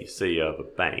be a CEO of a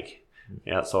bank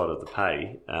outside of the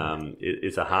pay.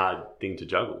 It's a hard thing to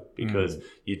juggle because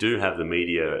you do have the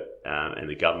media and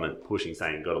the government pushing,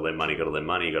 saying you've got to lend money,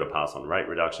 you've got to pass on rate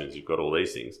reductions, you've got all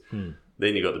these things.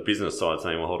 Then you've got the business side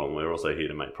saying, well, hold on, we're also here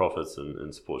to make profits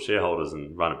and support shareholders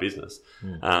and run a business.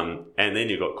 And then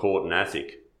you've got court and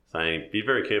ASIC saying, be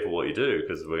very careful what you do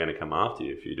because we're going to come after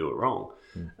you if you do it wrong.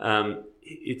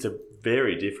 It's a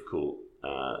very difficult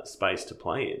space to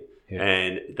play in. Yeah.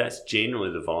 And that's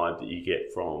generally the vibe that you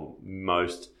get from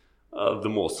most of the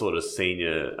more sort of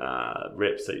senior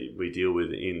reps that we deal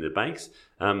with in the banks.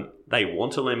 They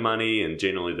want to lend money, and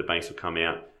generally the banks will come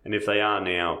out. And if they are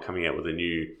now coming out with a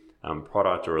new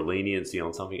product or a leniency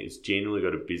on something, it's generally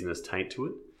got a business taint to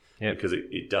it. Yep. Because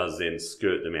it does then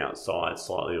skirt them outside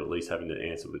slightly, or at least having to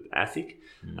answer with ASIC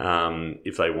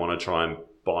if they want to try and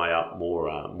buy up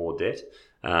more debt.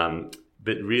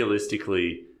 But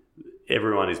realistically,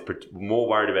 everyone is more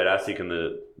worried about ASIC and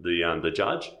the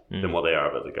judge than what they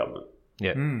are about the government. Yeah.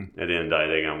 At the end of the day,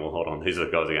 they're going, well, hold on, these are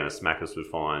the guys that are going to smack us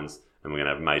with fines and we're going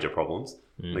to have major problems.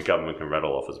 The government can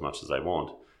rattle off as much as they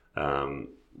want.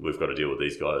 We've got to deal with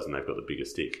these guys and they've got the bigger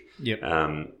stick. Yep.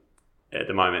 At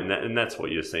the moment, and that's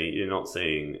what you're seeing. You're not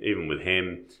seeing, even with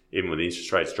HEM, even with interest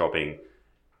rates dropping,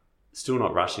 still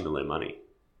not rushing to lend money.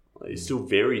 It's still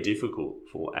very difficult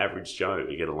for average Joe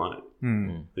to get a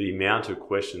loan. The amount of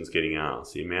questions getting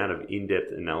asked, the amount of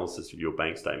in-depth analysis of your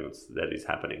bank statements that is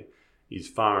happening is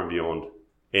far and beyond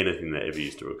anything that ever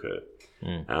used to occur.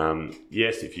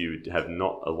 Yes, if you have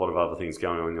not a lot of other things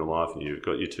going on in your life and you've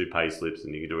got your 2 pay slips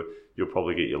and you can do it, you'll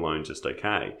probably get your loan just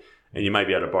okay. And you may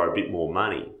be able to borrow a bit more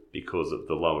money because of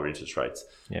the lower interest rates,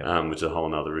 which is a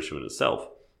whole other issue in itself.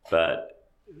 But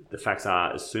the facts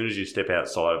are, as soon as you step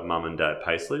outside of mum and dad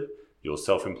payslip, you're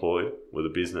self-employed with a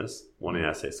business, wanting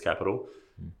access capital,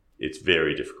 it's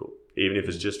very difficult. Even if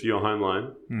it's just for your home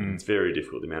loan, it's very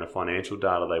difficult. The amount of financial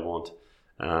data they want,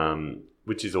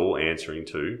 which is all answering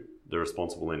to the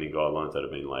responsible lending guidelines that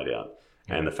have been laid out,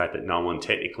 and the fact that no one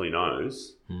technically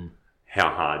knows how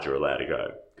hard you're allowed to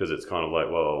go, because it's kind of like,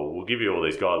 well, we'll give you all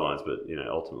these guidelines, but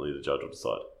ultimately the judge will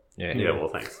decide. Yeah. Well,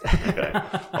 thanks. Okay,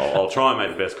 I'll try and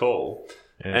make the best call,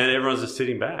 and everyone's just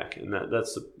sitting back, and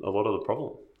that's a lot of the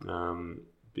problem.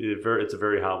 It's a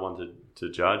very hard one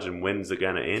to judge, and when's it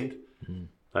going to end?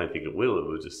 I don't think it will. It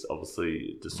will just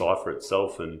obviously decipher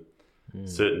itself, and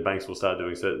certain banks will start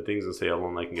doing certain things and see how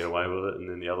long they can get away with it, and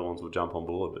then the other ones will jump on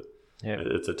board. But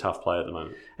it's a tough play at the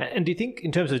moment. And do you think,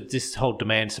 in terms of this whole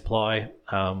demand supply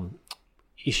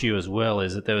issue as well,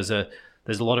 is that there's a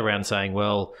lot around saying,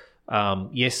 well,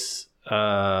 yes,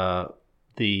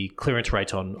 the clearance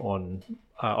rates on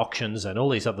auctions and all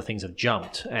these other things have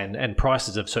jumped, and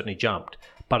prices have certainly jumped,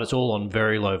 but it's all on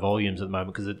very low volumes at the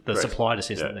moment because the supply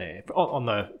just isn't there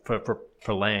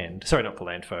for land. Sorry, not for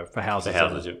land, for houses. For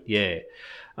houses,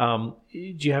 Do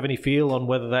you have any feel on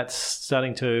whether that's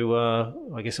starting to,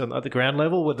 I guess, at the ground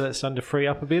level, whether that's starting to free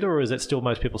up a bit, or is it still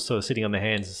most people sort of sitting on their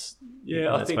hands in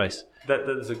that space?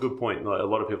 That's a good point. Like, a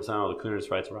lot of people saying, the clearance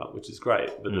rates are up, which is great,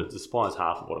 but the supply is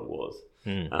half of what it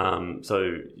was.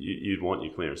 So you'd want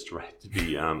your clearance rate to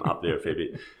be up there a fair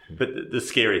bit. But the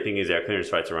scary thing is our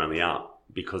clearance rates are only up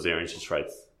because our interest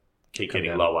rates keep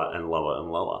getting lower and lower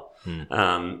and lower.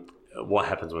 What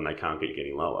happens when they can't keep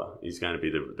getting lower is going to be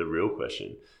the real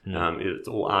question. It's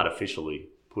all artificially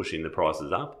pushing the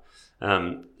prices up.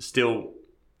 Still,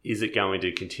 is it going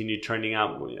to continue trending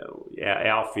up?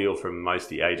 Our feel from most of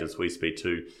the agents we speak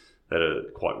to that are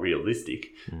quite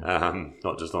realistic,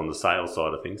 not just on the sales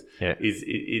side of things, is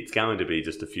it's going to be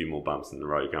just a few more bumps in the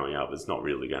road going up. It's not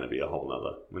really going to be a whole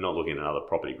nother. We're not looking at another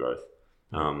property growth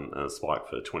spike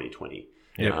for 2020.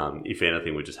 If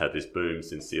anything, we just had this boom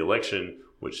since the election,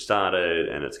 which started,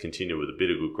 and it's continued with a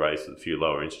bit of good grace with a few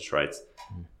lower interest rates.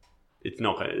 It's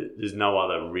not. There's no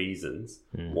other reasons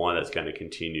why that's going to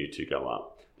continue to go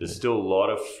up. There's still a lot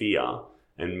of fear,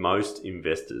 and most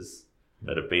investors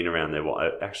that have been around there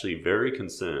are actually very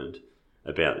concerned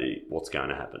about what's going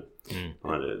to happen.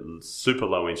 Super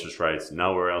low interest rates,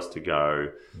 nowhere else to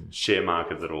go, share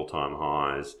markets at all-time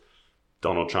highs,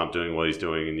 Donald Trump doing what he's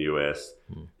doing in the US.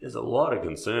 There's a lot of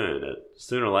concern that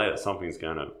sooner or later something's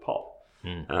going to pop.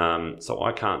 So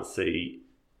I can't see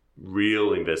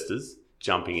real investors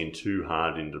jumping in too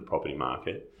hard into the property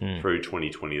market through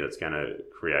 2020 that's going to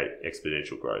create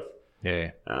exponential growth.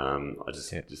 I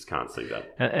just can't see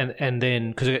that. And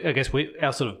then, because I guess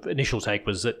our sort of initial take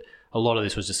was that a lot of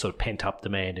this was just sort of pent up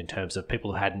demand in terms of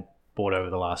people who hadn't bought over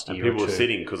the last year. People were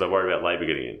sitting because they worried about Labor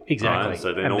getting in. Exactly. Right?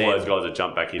 So then all those guys have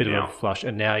jumped back in now. Flush,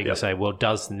 and now you're going to say, well,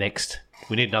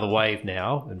 we need another wave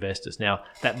now, investors. Now,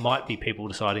 that might be people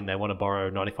deciding they want to borrow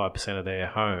 95% of their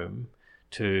home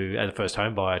as a first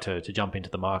home buyer to jump into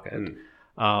the market.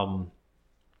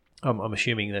 I'm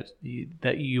assuming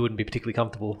that you wouldn't be particularly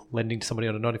comfortable lending to somebody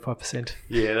on a 95%.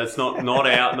 Yeah, that's not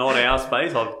our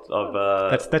space.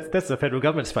 That's the federal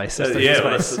government space. That's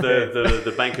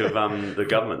the bank of the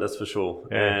government. That's for sure.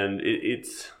 And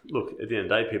it's look, at the end of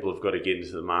the day, people have got to get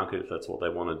into the market if that's what they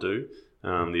want to do.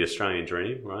 The Australian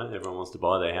dream, right? Everyone wants to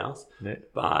buy their house,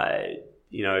 but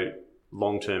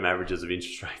long-term averages of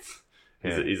interest rates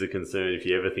is a concern if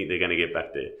you ever think they're going to get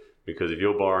back there. Because if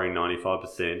you're borrowing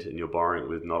 95% and you're borrowing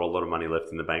with not a lot of money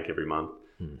left in the bank every month,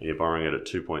 and you're borrowing it at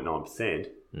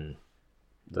 2.9%,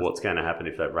 what's going to happen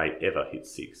if that rate ever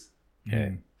hits 6?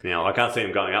 Now, I can't see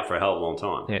them going up for a hell of a long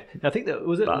time. I think that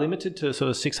was limited to sort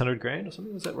of 600 grand or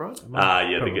something. Was that right?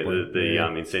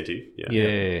 The incentive.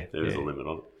 There is a limit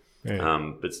on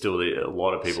it. But still, a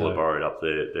lot of people are borrowed up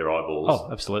their eyeballs.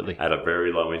 Oh, absolutely. At a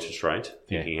very low interest rate,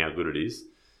 thinking how good it is.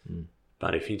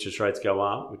 But if interest rates go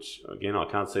up, which, again, I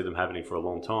can't see them happening for a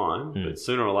long time, but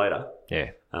sooner or later,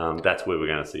 that's where we're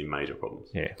going to see major problems.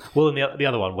 Well, and the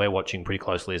other one we're watching pretty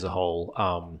closely as a whole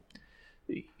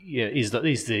is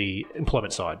the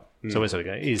employment side. So we're sort of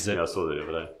going, I saw that the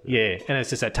other day. And it's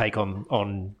just that take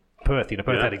on Perth.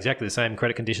 Perth had exactly the same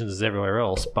credit conditions as everywhere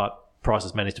else, but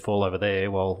prices managed to fall over there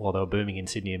while they were booming in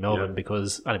Sydney and Melbourne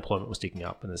because unemployment was ticking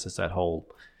up. And it's just that whole,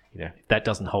 if that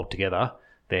doesn't hold together,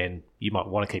 then you might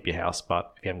want to keep your house,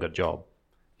 but if you haven't got a job.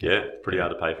 It's pretty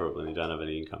hard to pay for it when you don't have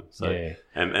any income. So,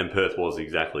 and Perth was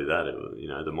exactly that.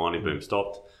 The mining boom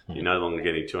stopped. You're no longer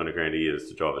getting 200 grand a year just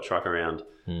to drive a truck around,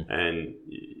 and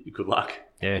good luck.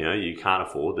 You can't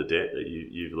afford the debt that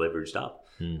you've leveraged up,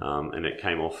 and it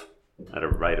came off at a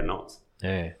rate of knots.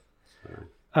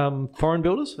 Foreign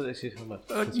builders? It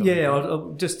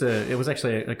was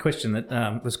actually a question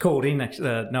that was called in,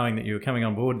 knowing that you were coming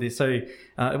on board this. So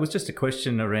it was just a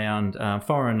question around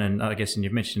foreign, and I guess, and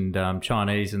you've mentioned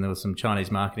Chinese, and there was some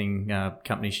Chinese marketing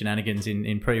company shenanigans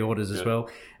in pre-orders as well.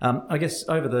 I guess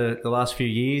over the last few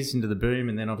years into the boom,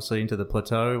 and then obviously into the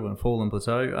plateau and fallen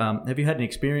plateau, have you had an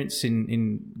experience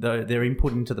in their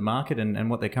input into the market and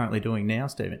what they're currently doing now,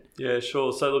 Stephen? Yeah,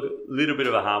 sure. So look, a little bit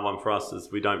of a hard one for us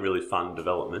is we don't really fund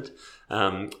development,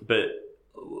 but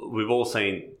we've all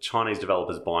seen Chinese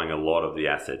developers buying a lot of the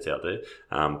assets out there,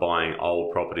 buying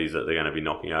old properties that they're going to be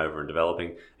knocking over and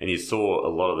developing. And you saw a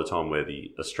lot of the time where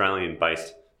the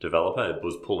Australian-based developer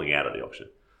was pulling out of the auction.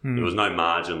 There was no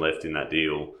margin left in that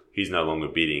deal. He's no longer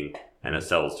bidding, and it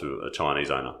sells to a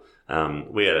Chinese owner.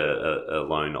 We had a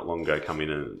loan not long ago come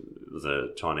in, and it was a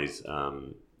Chinese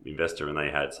investor, and they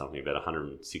had something about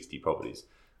 160 properties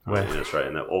in Australia,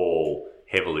 and they're all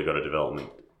heavily got a development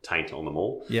taint on them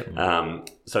all.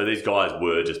 So these guys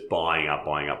were just buying up,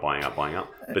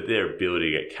 but their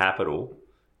ability to get capital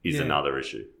is another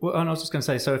issue. Well, and I was just going to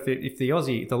say, so if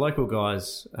the local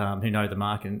guys who know the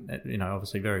market,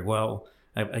 obviously very well,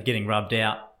 are getting rubbed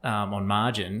out on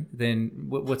margin, then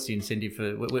what's the incentive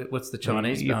for what's the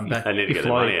Chinese back? They need to get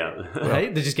their money out.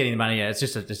 They're just getting the money out. It's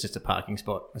just a parking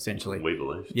spot essentially. We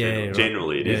believe. Yeah,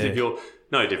 generally it is. If you're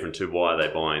no different to why are they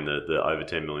buying the over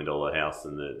 $10 million house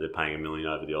and they're paying $1 million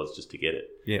over the odds just to get it.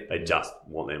 They just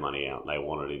want their money out. They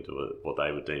want it into what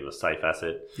they would deem a safe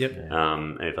asset.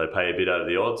 And if they pay a bit over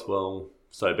the odds, well,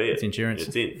 so be it. It's insurance.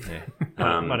 It's in.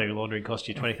 Money laundering costs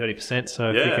you 20-30%. So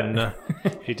if you can,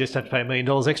 if you just have to pay $1 million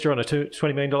extra on a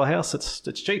 $20 million house, it's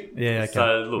cheap. Yeah. Okay.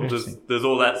 So look, there's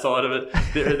all that side of it.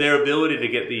 Their ability to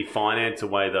get the finance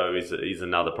away though is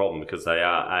another problem, because they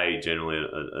are generally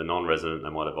a non-resident. They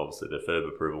might have obviously their FIRB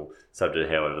approval, subject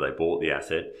to however they bought the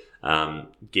asset.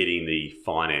 Getting the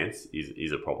finance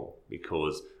is a problem,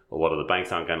 because a lot of the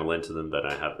banks aren't going to lend to them. They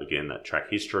don't have, again, that track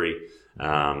history.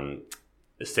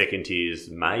 The second tiers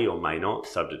may or may not,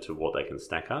 subject to what they can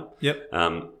stack up.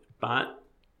 But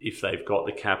if they've got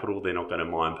the capital, they're not going to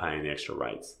mind paying the extra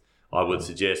rates. I would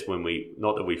suggest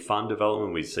not that we fund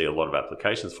development, we see a lot of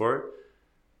applications for it.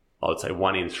 I would say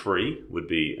 1 in 3 would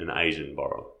be an Asian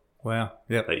borrower. Wow.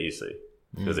 Yep. That you see.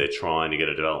 Because they're trying to get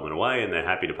a development away and they're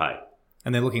happy to pay.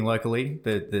 And they're looking locally.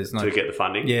 There's no to get the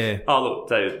funding. Yeah. Oh,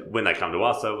 look, when they come to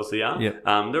us, they obviously are. Yep.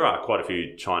 There are quite a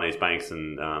few Chinese banks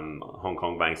and Hong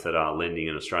Kong banks that are lending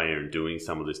in Australia and doing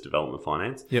some of this development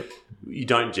finance. Yep. You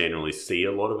don't generally see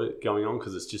a lot of it going on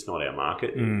because it's just not our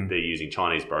market. They're using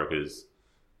Chinese brokers,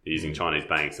 they're using Chinese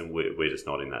banks, and we're just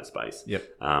not in that space. Yep.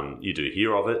 You do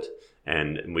hear of it.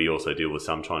 And we also deal with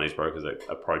some Chinese brokers that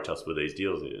approach us with these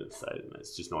deals and say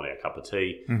it's just not our cup of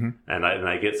tea. And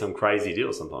they get some crazy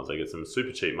deals sometimes. They get some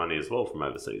super cheap money as well from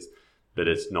overseas. But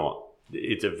it's not.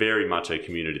 It's a very much a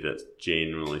community that's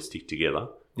generally stick together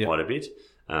quite a bit.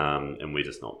 And we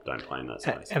just don't play in that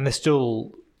space. And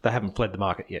they haven't fled the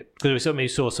market yet. Because we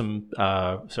saw some,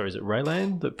 is it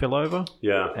Rayland that fell over?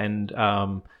 Yeah. And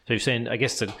so you've seen, I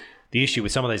guess, the issue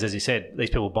with some of these, as you said, these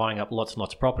people buying up lots and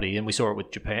lots of property, and we saw it with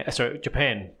Japan.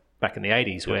 Japan back in the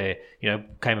 80s, where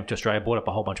came up to Australia, bought up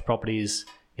a whole bunch of properties.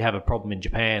 You have a problem in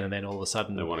Japan, and then all of a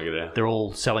sudden they want to get out. They're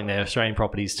all selling their Australian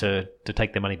properties to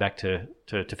take their money back to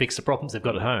fix the problems they've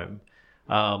got at home.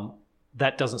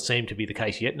 That doesn't seem to be the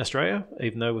case yet in Australia,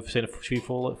 even though we've seen a few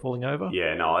falling over.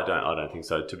 Yeah, no, I don't think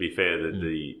so. To be fair,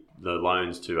 the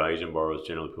loans to Asian borrowers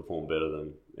generally perform better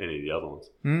than any of the other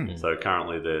ones. So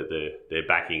currently their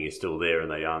backing is still there and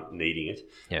they aren't needing it.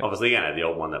 Yep. Obviously, you're going to have the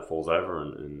old one that falls over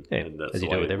and that's the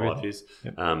way life is.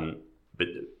 Yep. But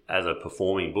as a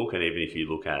performing book, and even if you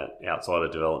look at outside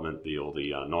of development, the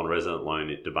non-resident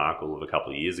loan debacle of a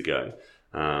couple of years ago,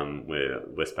 where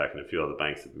Westpac and a few other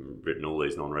banks have written all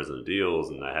these non-resident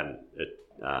deals and they hadn't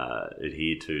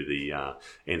adhered to the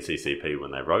NCCP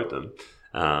when they wrote them,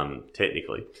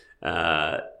 technically.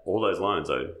 All those loans,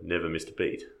 though, never missed a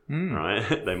beat,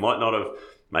 right? They might not have,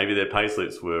 maybe their pay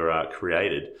slips were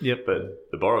created,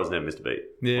 but the borrowers never missed a beat.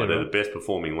 They're the best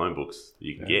performing loan books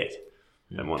you can get.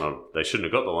 They shouldn't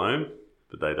have got the loan,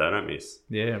 but they don't miss.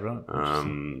 Yeah, right.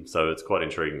 So it's quite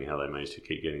intriguing how they managed to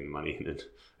keep getting the money in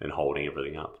and holding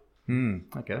everything up.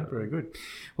 Okay, very good.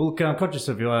 Well, look, I'm conscious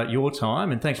of your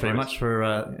time, and thanks very much for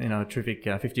a terrific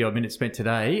 50-odd minutes spent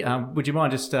today. Would you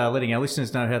mind just letting our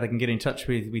listeners know how they can get in touch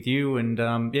with you, and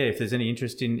if there's any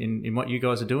interest in what you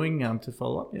guys are doing to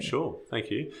follow up? Yeah. Sure, thank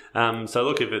you. So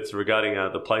look, if it's regarding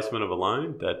the placement of a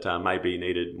loan that may be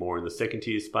needed more in the second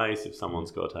tier space, if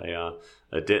someone's got a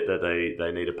debt that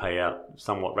they need to pay out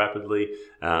somewhat rapidly,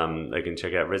 they can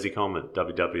check out Resicom at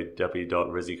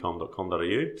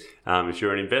www.resicom.com.au. If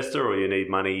you're an investor investor or you need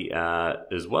money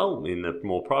as well in the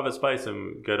more private space,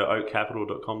 and go to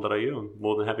oakcapital.com.au. I'm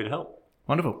more than happy to help.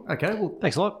 Wonderful. Okay, well,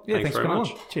 Thanks a lot. yeah, Thanks thanks for very coming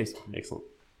much. along. Cheers. Excellent.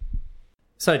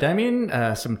 So,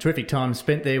 Damien, some terrific time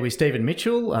spent there with Stephen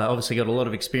Mitchell. Obviously got a lot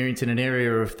of experience in an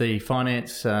area of the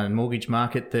finance and mortgage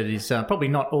market that is probably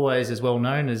not always as well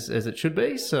known as it should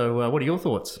be. So what are your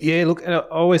thoughts? Yeah, look, I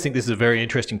always think this is a very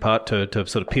interesting part to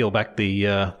sort of peel back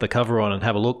the cover on and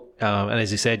have a look. And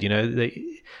as you said,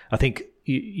 I think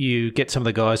you get some of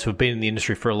the guys who have been in the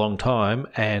industry for a long time,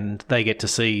 and they get to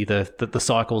see the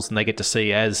cycles, and they get to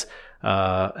see as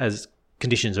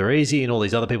conditions are easy and all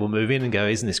these other people move in and go,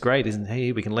 isn't this great? Isn't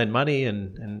hey, we can lend money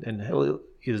and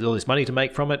there's all this money to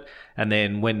make from it. And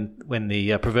then when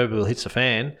the proverbial hits the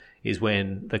fan is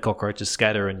when the cockroaches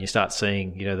scatter and you start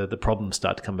seeing, the problems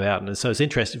start to come about. And so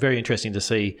it's very interesting to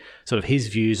see sort of his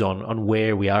views on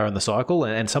where we are in the cycle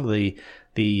and some of the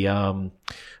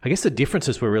I guess the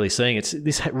differences we're really seeing.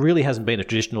 This really hasn't been a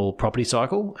traditional property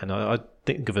cycle. And I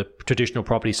think of a traditional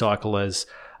property cycle as,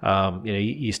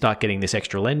 you start getting this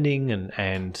extra lending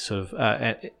and sort of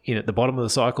at the bottom of the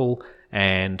cycle,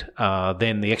 and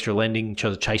then the extra lending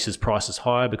chases prices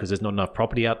higher because there's not enough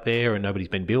property out there and nobody's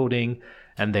been building,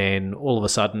 and then all of a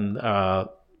sudden,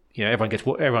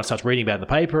 everyone starts reading about it in the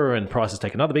paper and prices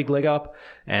take another big leg up,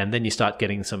 and then you start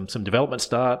getting some development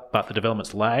start, but the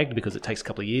development's lagged because it takes a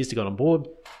couple of years to get on board.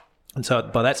 And so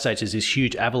by that stage, there's this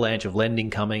huge avalanche of lending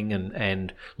coming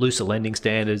and looser lending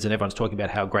standards, and everyone's talking about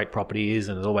how great property is,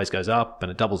 and it always goes up and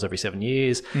it doubles every 7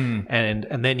 years. And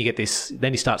then you get this,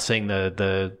 then you start seeing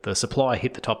the supply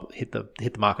hit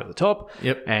the market at the top.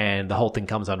 Yep. And the whole thing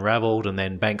comes unraveled, and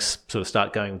then banks sort of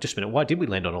start going, just a minute, why did we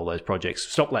lend on all those projects?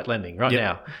 Stop that lending right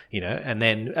now, and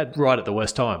then right at the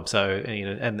worst time. So,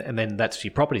 and then that's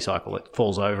your property cycle. It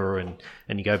falls over and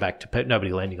you go back to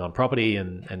nobody lending on property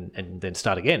and then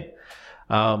start again.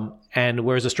 And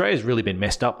whereas Australia's really been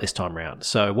messed up this time around.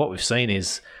 So what we've seen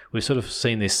is we've sort of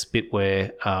seen this bit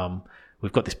where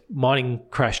we've got this mining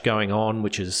crash going on,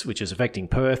 which is affecting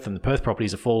Perth, and the Perth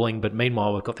properties are falling. But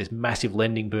meanwhile, we've got this massive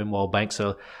lending boom while banks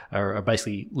are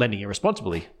basically lending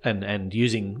irresponsibly and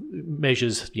using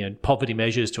measures, poverty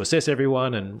measures to assess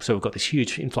everyone. And so we've got this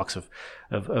huge influx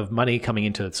of money coming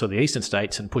into sort of the eastern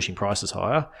states and pushing prices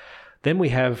higher. Then we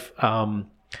have...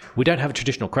 we don't have a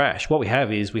traditional crash. What we have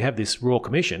is this Royal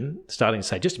Commission starting to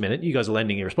say, just a minute, you guys are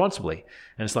lending irresponsibly.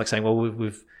 And it's like saying, well,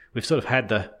 we've sort of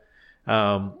had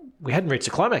we hadn't reached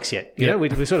the climax yet.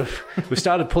 We've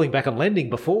started pulling back on lending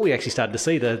before we actually started to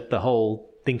see the whole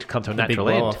thing to come to a natural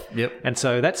end. Yep. And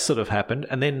so that's sort of happened.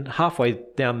 And then halfway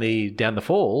down the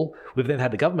fall, we've then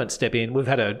had the government step in. We've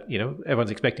had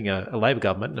everyone's expecting a Labor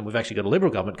government, and we've actually got a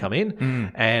Liberal government come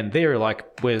in, and they're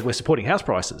like, we're supporting house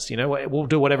prices. We'll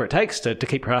do whatever it takes to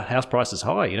keep house prices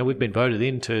high. We've been voted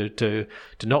in to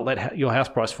not let your house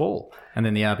price fall. And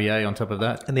then the RBA on top of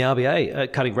that. And the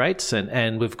RBA cutting rates,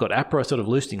 and we've got APRA sort of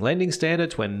loosening lending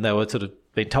standards when they were sort of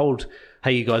been told,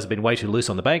 hey, you guys have been way too loose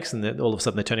on the banks, and then all of a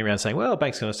sudden they're turning around saying, well,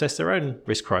 banks are going to assess their own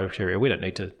risk criteria. We don't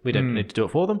need to do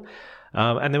it for them.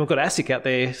 And then we've got ASIC out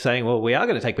there saying, well, we are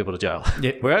going to take people to jail.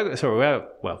 Yep. we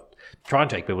are try and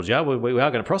take people to jail. We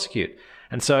are going to prosecute.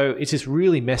 And so it's this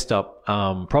really messed up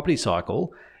property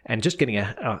cycle, and just getting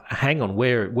a hang on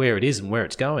where it is and where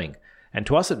it's going. And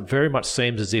to us, it very much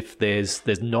seems as if there's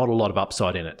not a lot of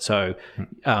upside in it. So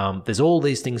there's all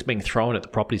these things being thrown at the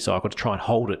property cycle to try and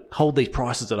hold these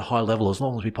prices at a high level as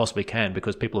long as we possibly can,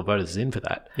 because people have voted us in for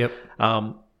that. Yep.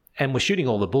 And we're shooting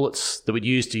all the bullets that we'd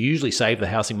use to usually save the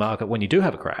housing market when you do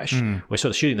have a crash. We're sort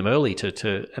of shooting them early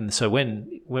and so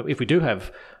if we do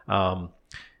have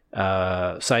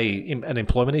say an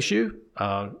employment issue,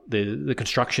 the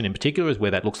construction in particular is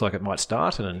where that looks like it might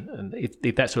start, and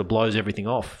if that sort of blows everything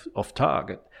off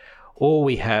target, or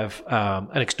we have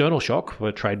an external shock,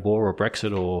 a trade war or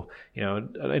Brexit, or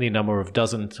any number of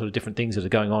dozen sort of different things that are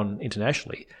going on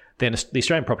internationally, then the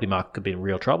Australian property market could be in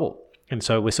real trouble. And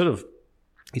so you're sort of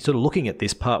looking at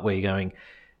this part where you're going,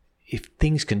 if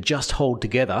things can just hold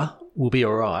together, we'll be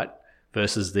all right,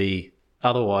 versus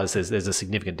otherwise, there's a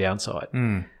significant downside.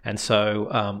 And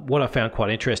so what I found quite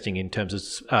interesting in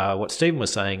terms of what Stephen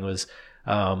was saying was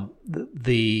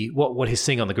what he's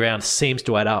seeing on the ground seems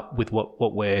to add up with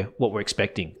what we're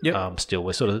expecting. Yep. Still,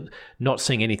 we're sort of not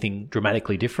seeing anything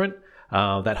dramatically different.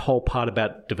 That whole part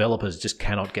about developers just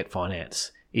cannot get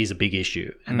finance is a big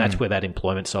issue, and that's where that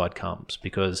employment side comes.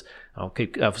 Because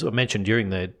I've mentioned during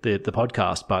the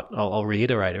podcast, but I'll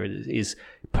reiterate it, is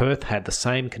Perth had the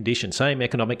same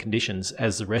economic conditions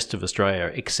as the rest of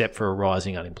Australia, except for a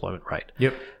rising unemployment rate.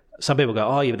 Yep. some people go,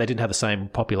 oh, yeah, but they didn't have the same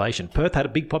population. Perth had a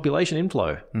big population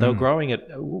inflow. They were growing at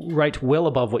a rate well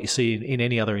above what you see in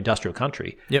any other industrial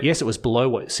country. Yep. Yes, it was below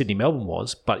what Sydney, Melbourne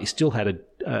was, but you still had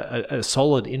a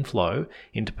solid inflow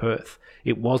into Perth.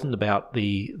 It wasn't about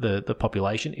the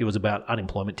population. It was about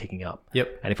unemployment ticking up.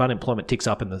 Yep. And if unemployment ticks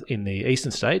up in the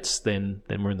eastern states, then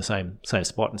we're in the same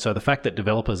spot. And so the fact that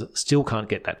developers still can't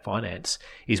get that finance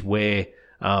is where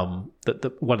one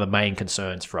of the main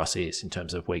concerns for us is in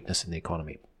terms of weakness in the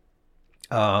economy.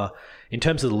 In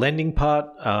terms of the lending part,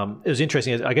 it was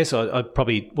interesting. I guess I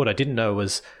probably what I didn't know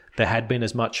was there had been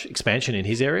as much expansion in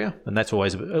his area, and that's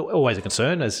always a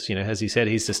concern. As you know, as he said,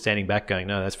 he's just standing back, going,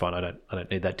 "No, that's fine. I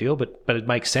don't need that deal." But it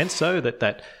makes sense though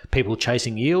that people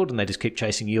chasing yield, and they just keep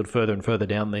chasing yield further and further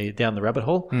down the rabbit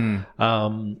hole.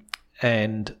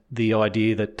 And the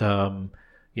idea that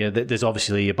there's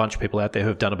obviously a bunch of people out there who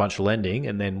have done a bunch of lending,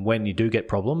 and then when you do get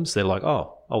problems, they're like,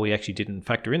 oh, we actually didn't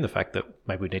factor in the fact that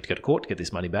maybe we need to go to court to get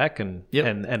this money back, and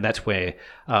that's where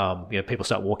people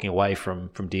start walking away from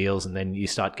deals, and then you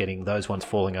start getting those ones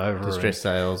falling over, distress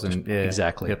sales, and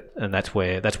exactly, and that's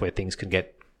where things can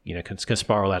get can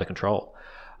spiral out of control.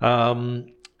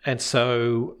 And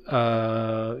so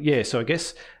so I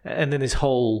guess, and then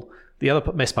the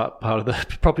other mess part of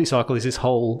the property cycle is this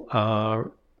whole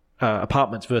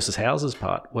apartments versus houses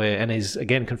part, and he's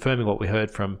again confirming what we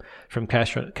heard from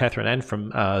Catherine and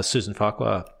from Susan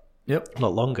Farquhar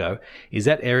not long ago, is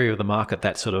that area of the market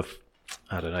that sort of,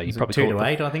 I don't know, you probably 2 to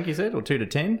 8, I think you said, or 2 to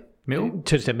 10 mil?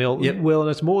 2 to 10 mil. Yep. Well, and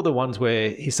it's more the ones where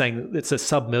he's saying it's a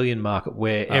sub-million market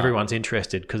where everyone's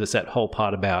interested, because it's that whole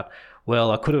part about,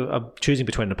 well, I'm choosing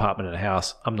between an apartment and a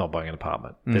house. I'm not buying an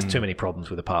apartment. There's too many problems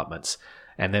with apartments.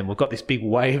 And then we've got this big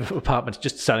wave of apartments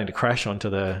just starting to crash onto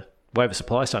the wave of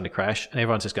supply starting to crash, and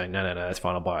everyone's just going, no, that's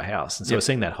fine, I'll buy a house. And so we're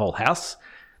seeing that whole house,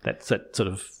 that sort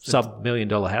of sub-$1 million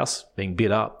house being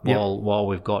bid up while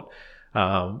we've got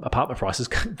apartment prices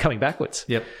coming backwards.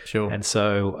 Yep, sure. And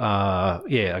so,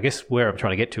 I guess where I'm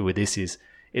trying to get to with this is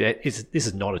this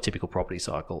is not a typical property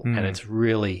cycle, and it's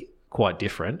really quite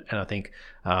different. And I think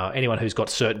anyone who's got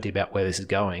certainty about where this is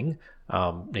going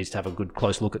needs to have a good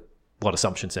close look at what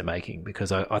assumptions they're making,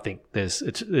 because I think there's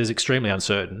extremely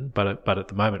uncertain, but at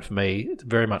the moment for me, it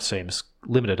very much seems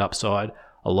limited upside,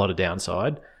 a lot of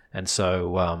downside, and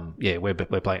so we're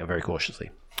playing it very cautiously.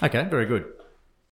 Okay, very good.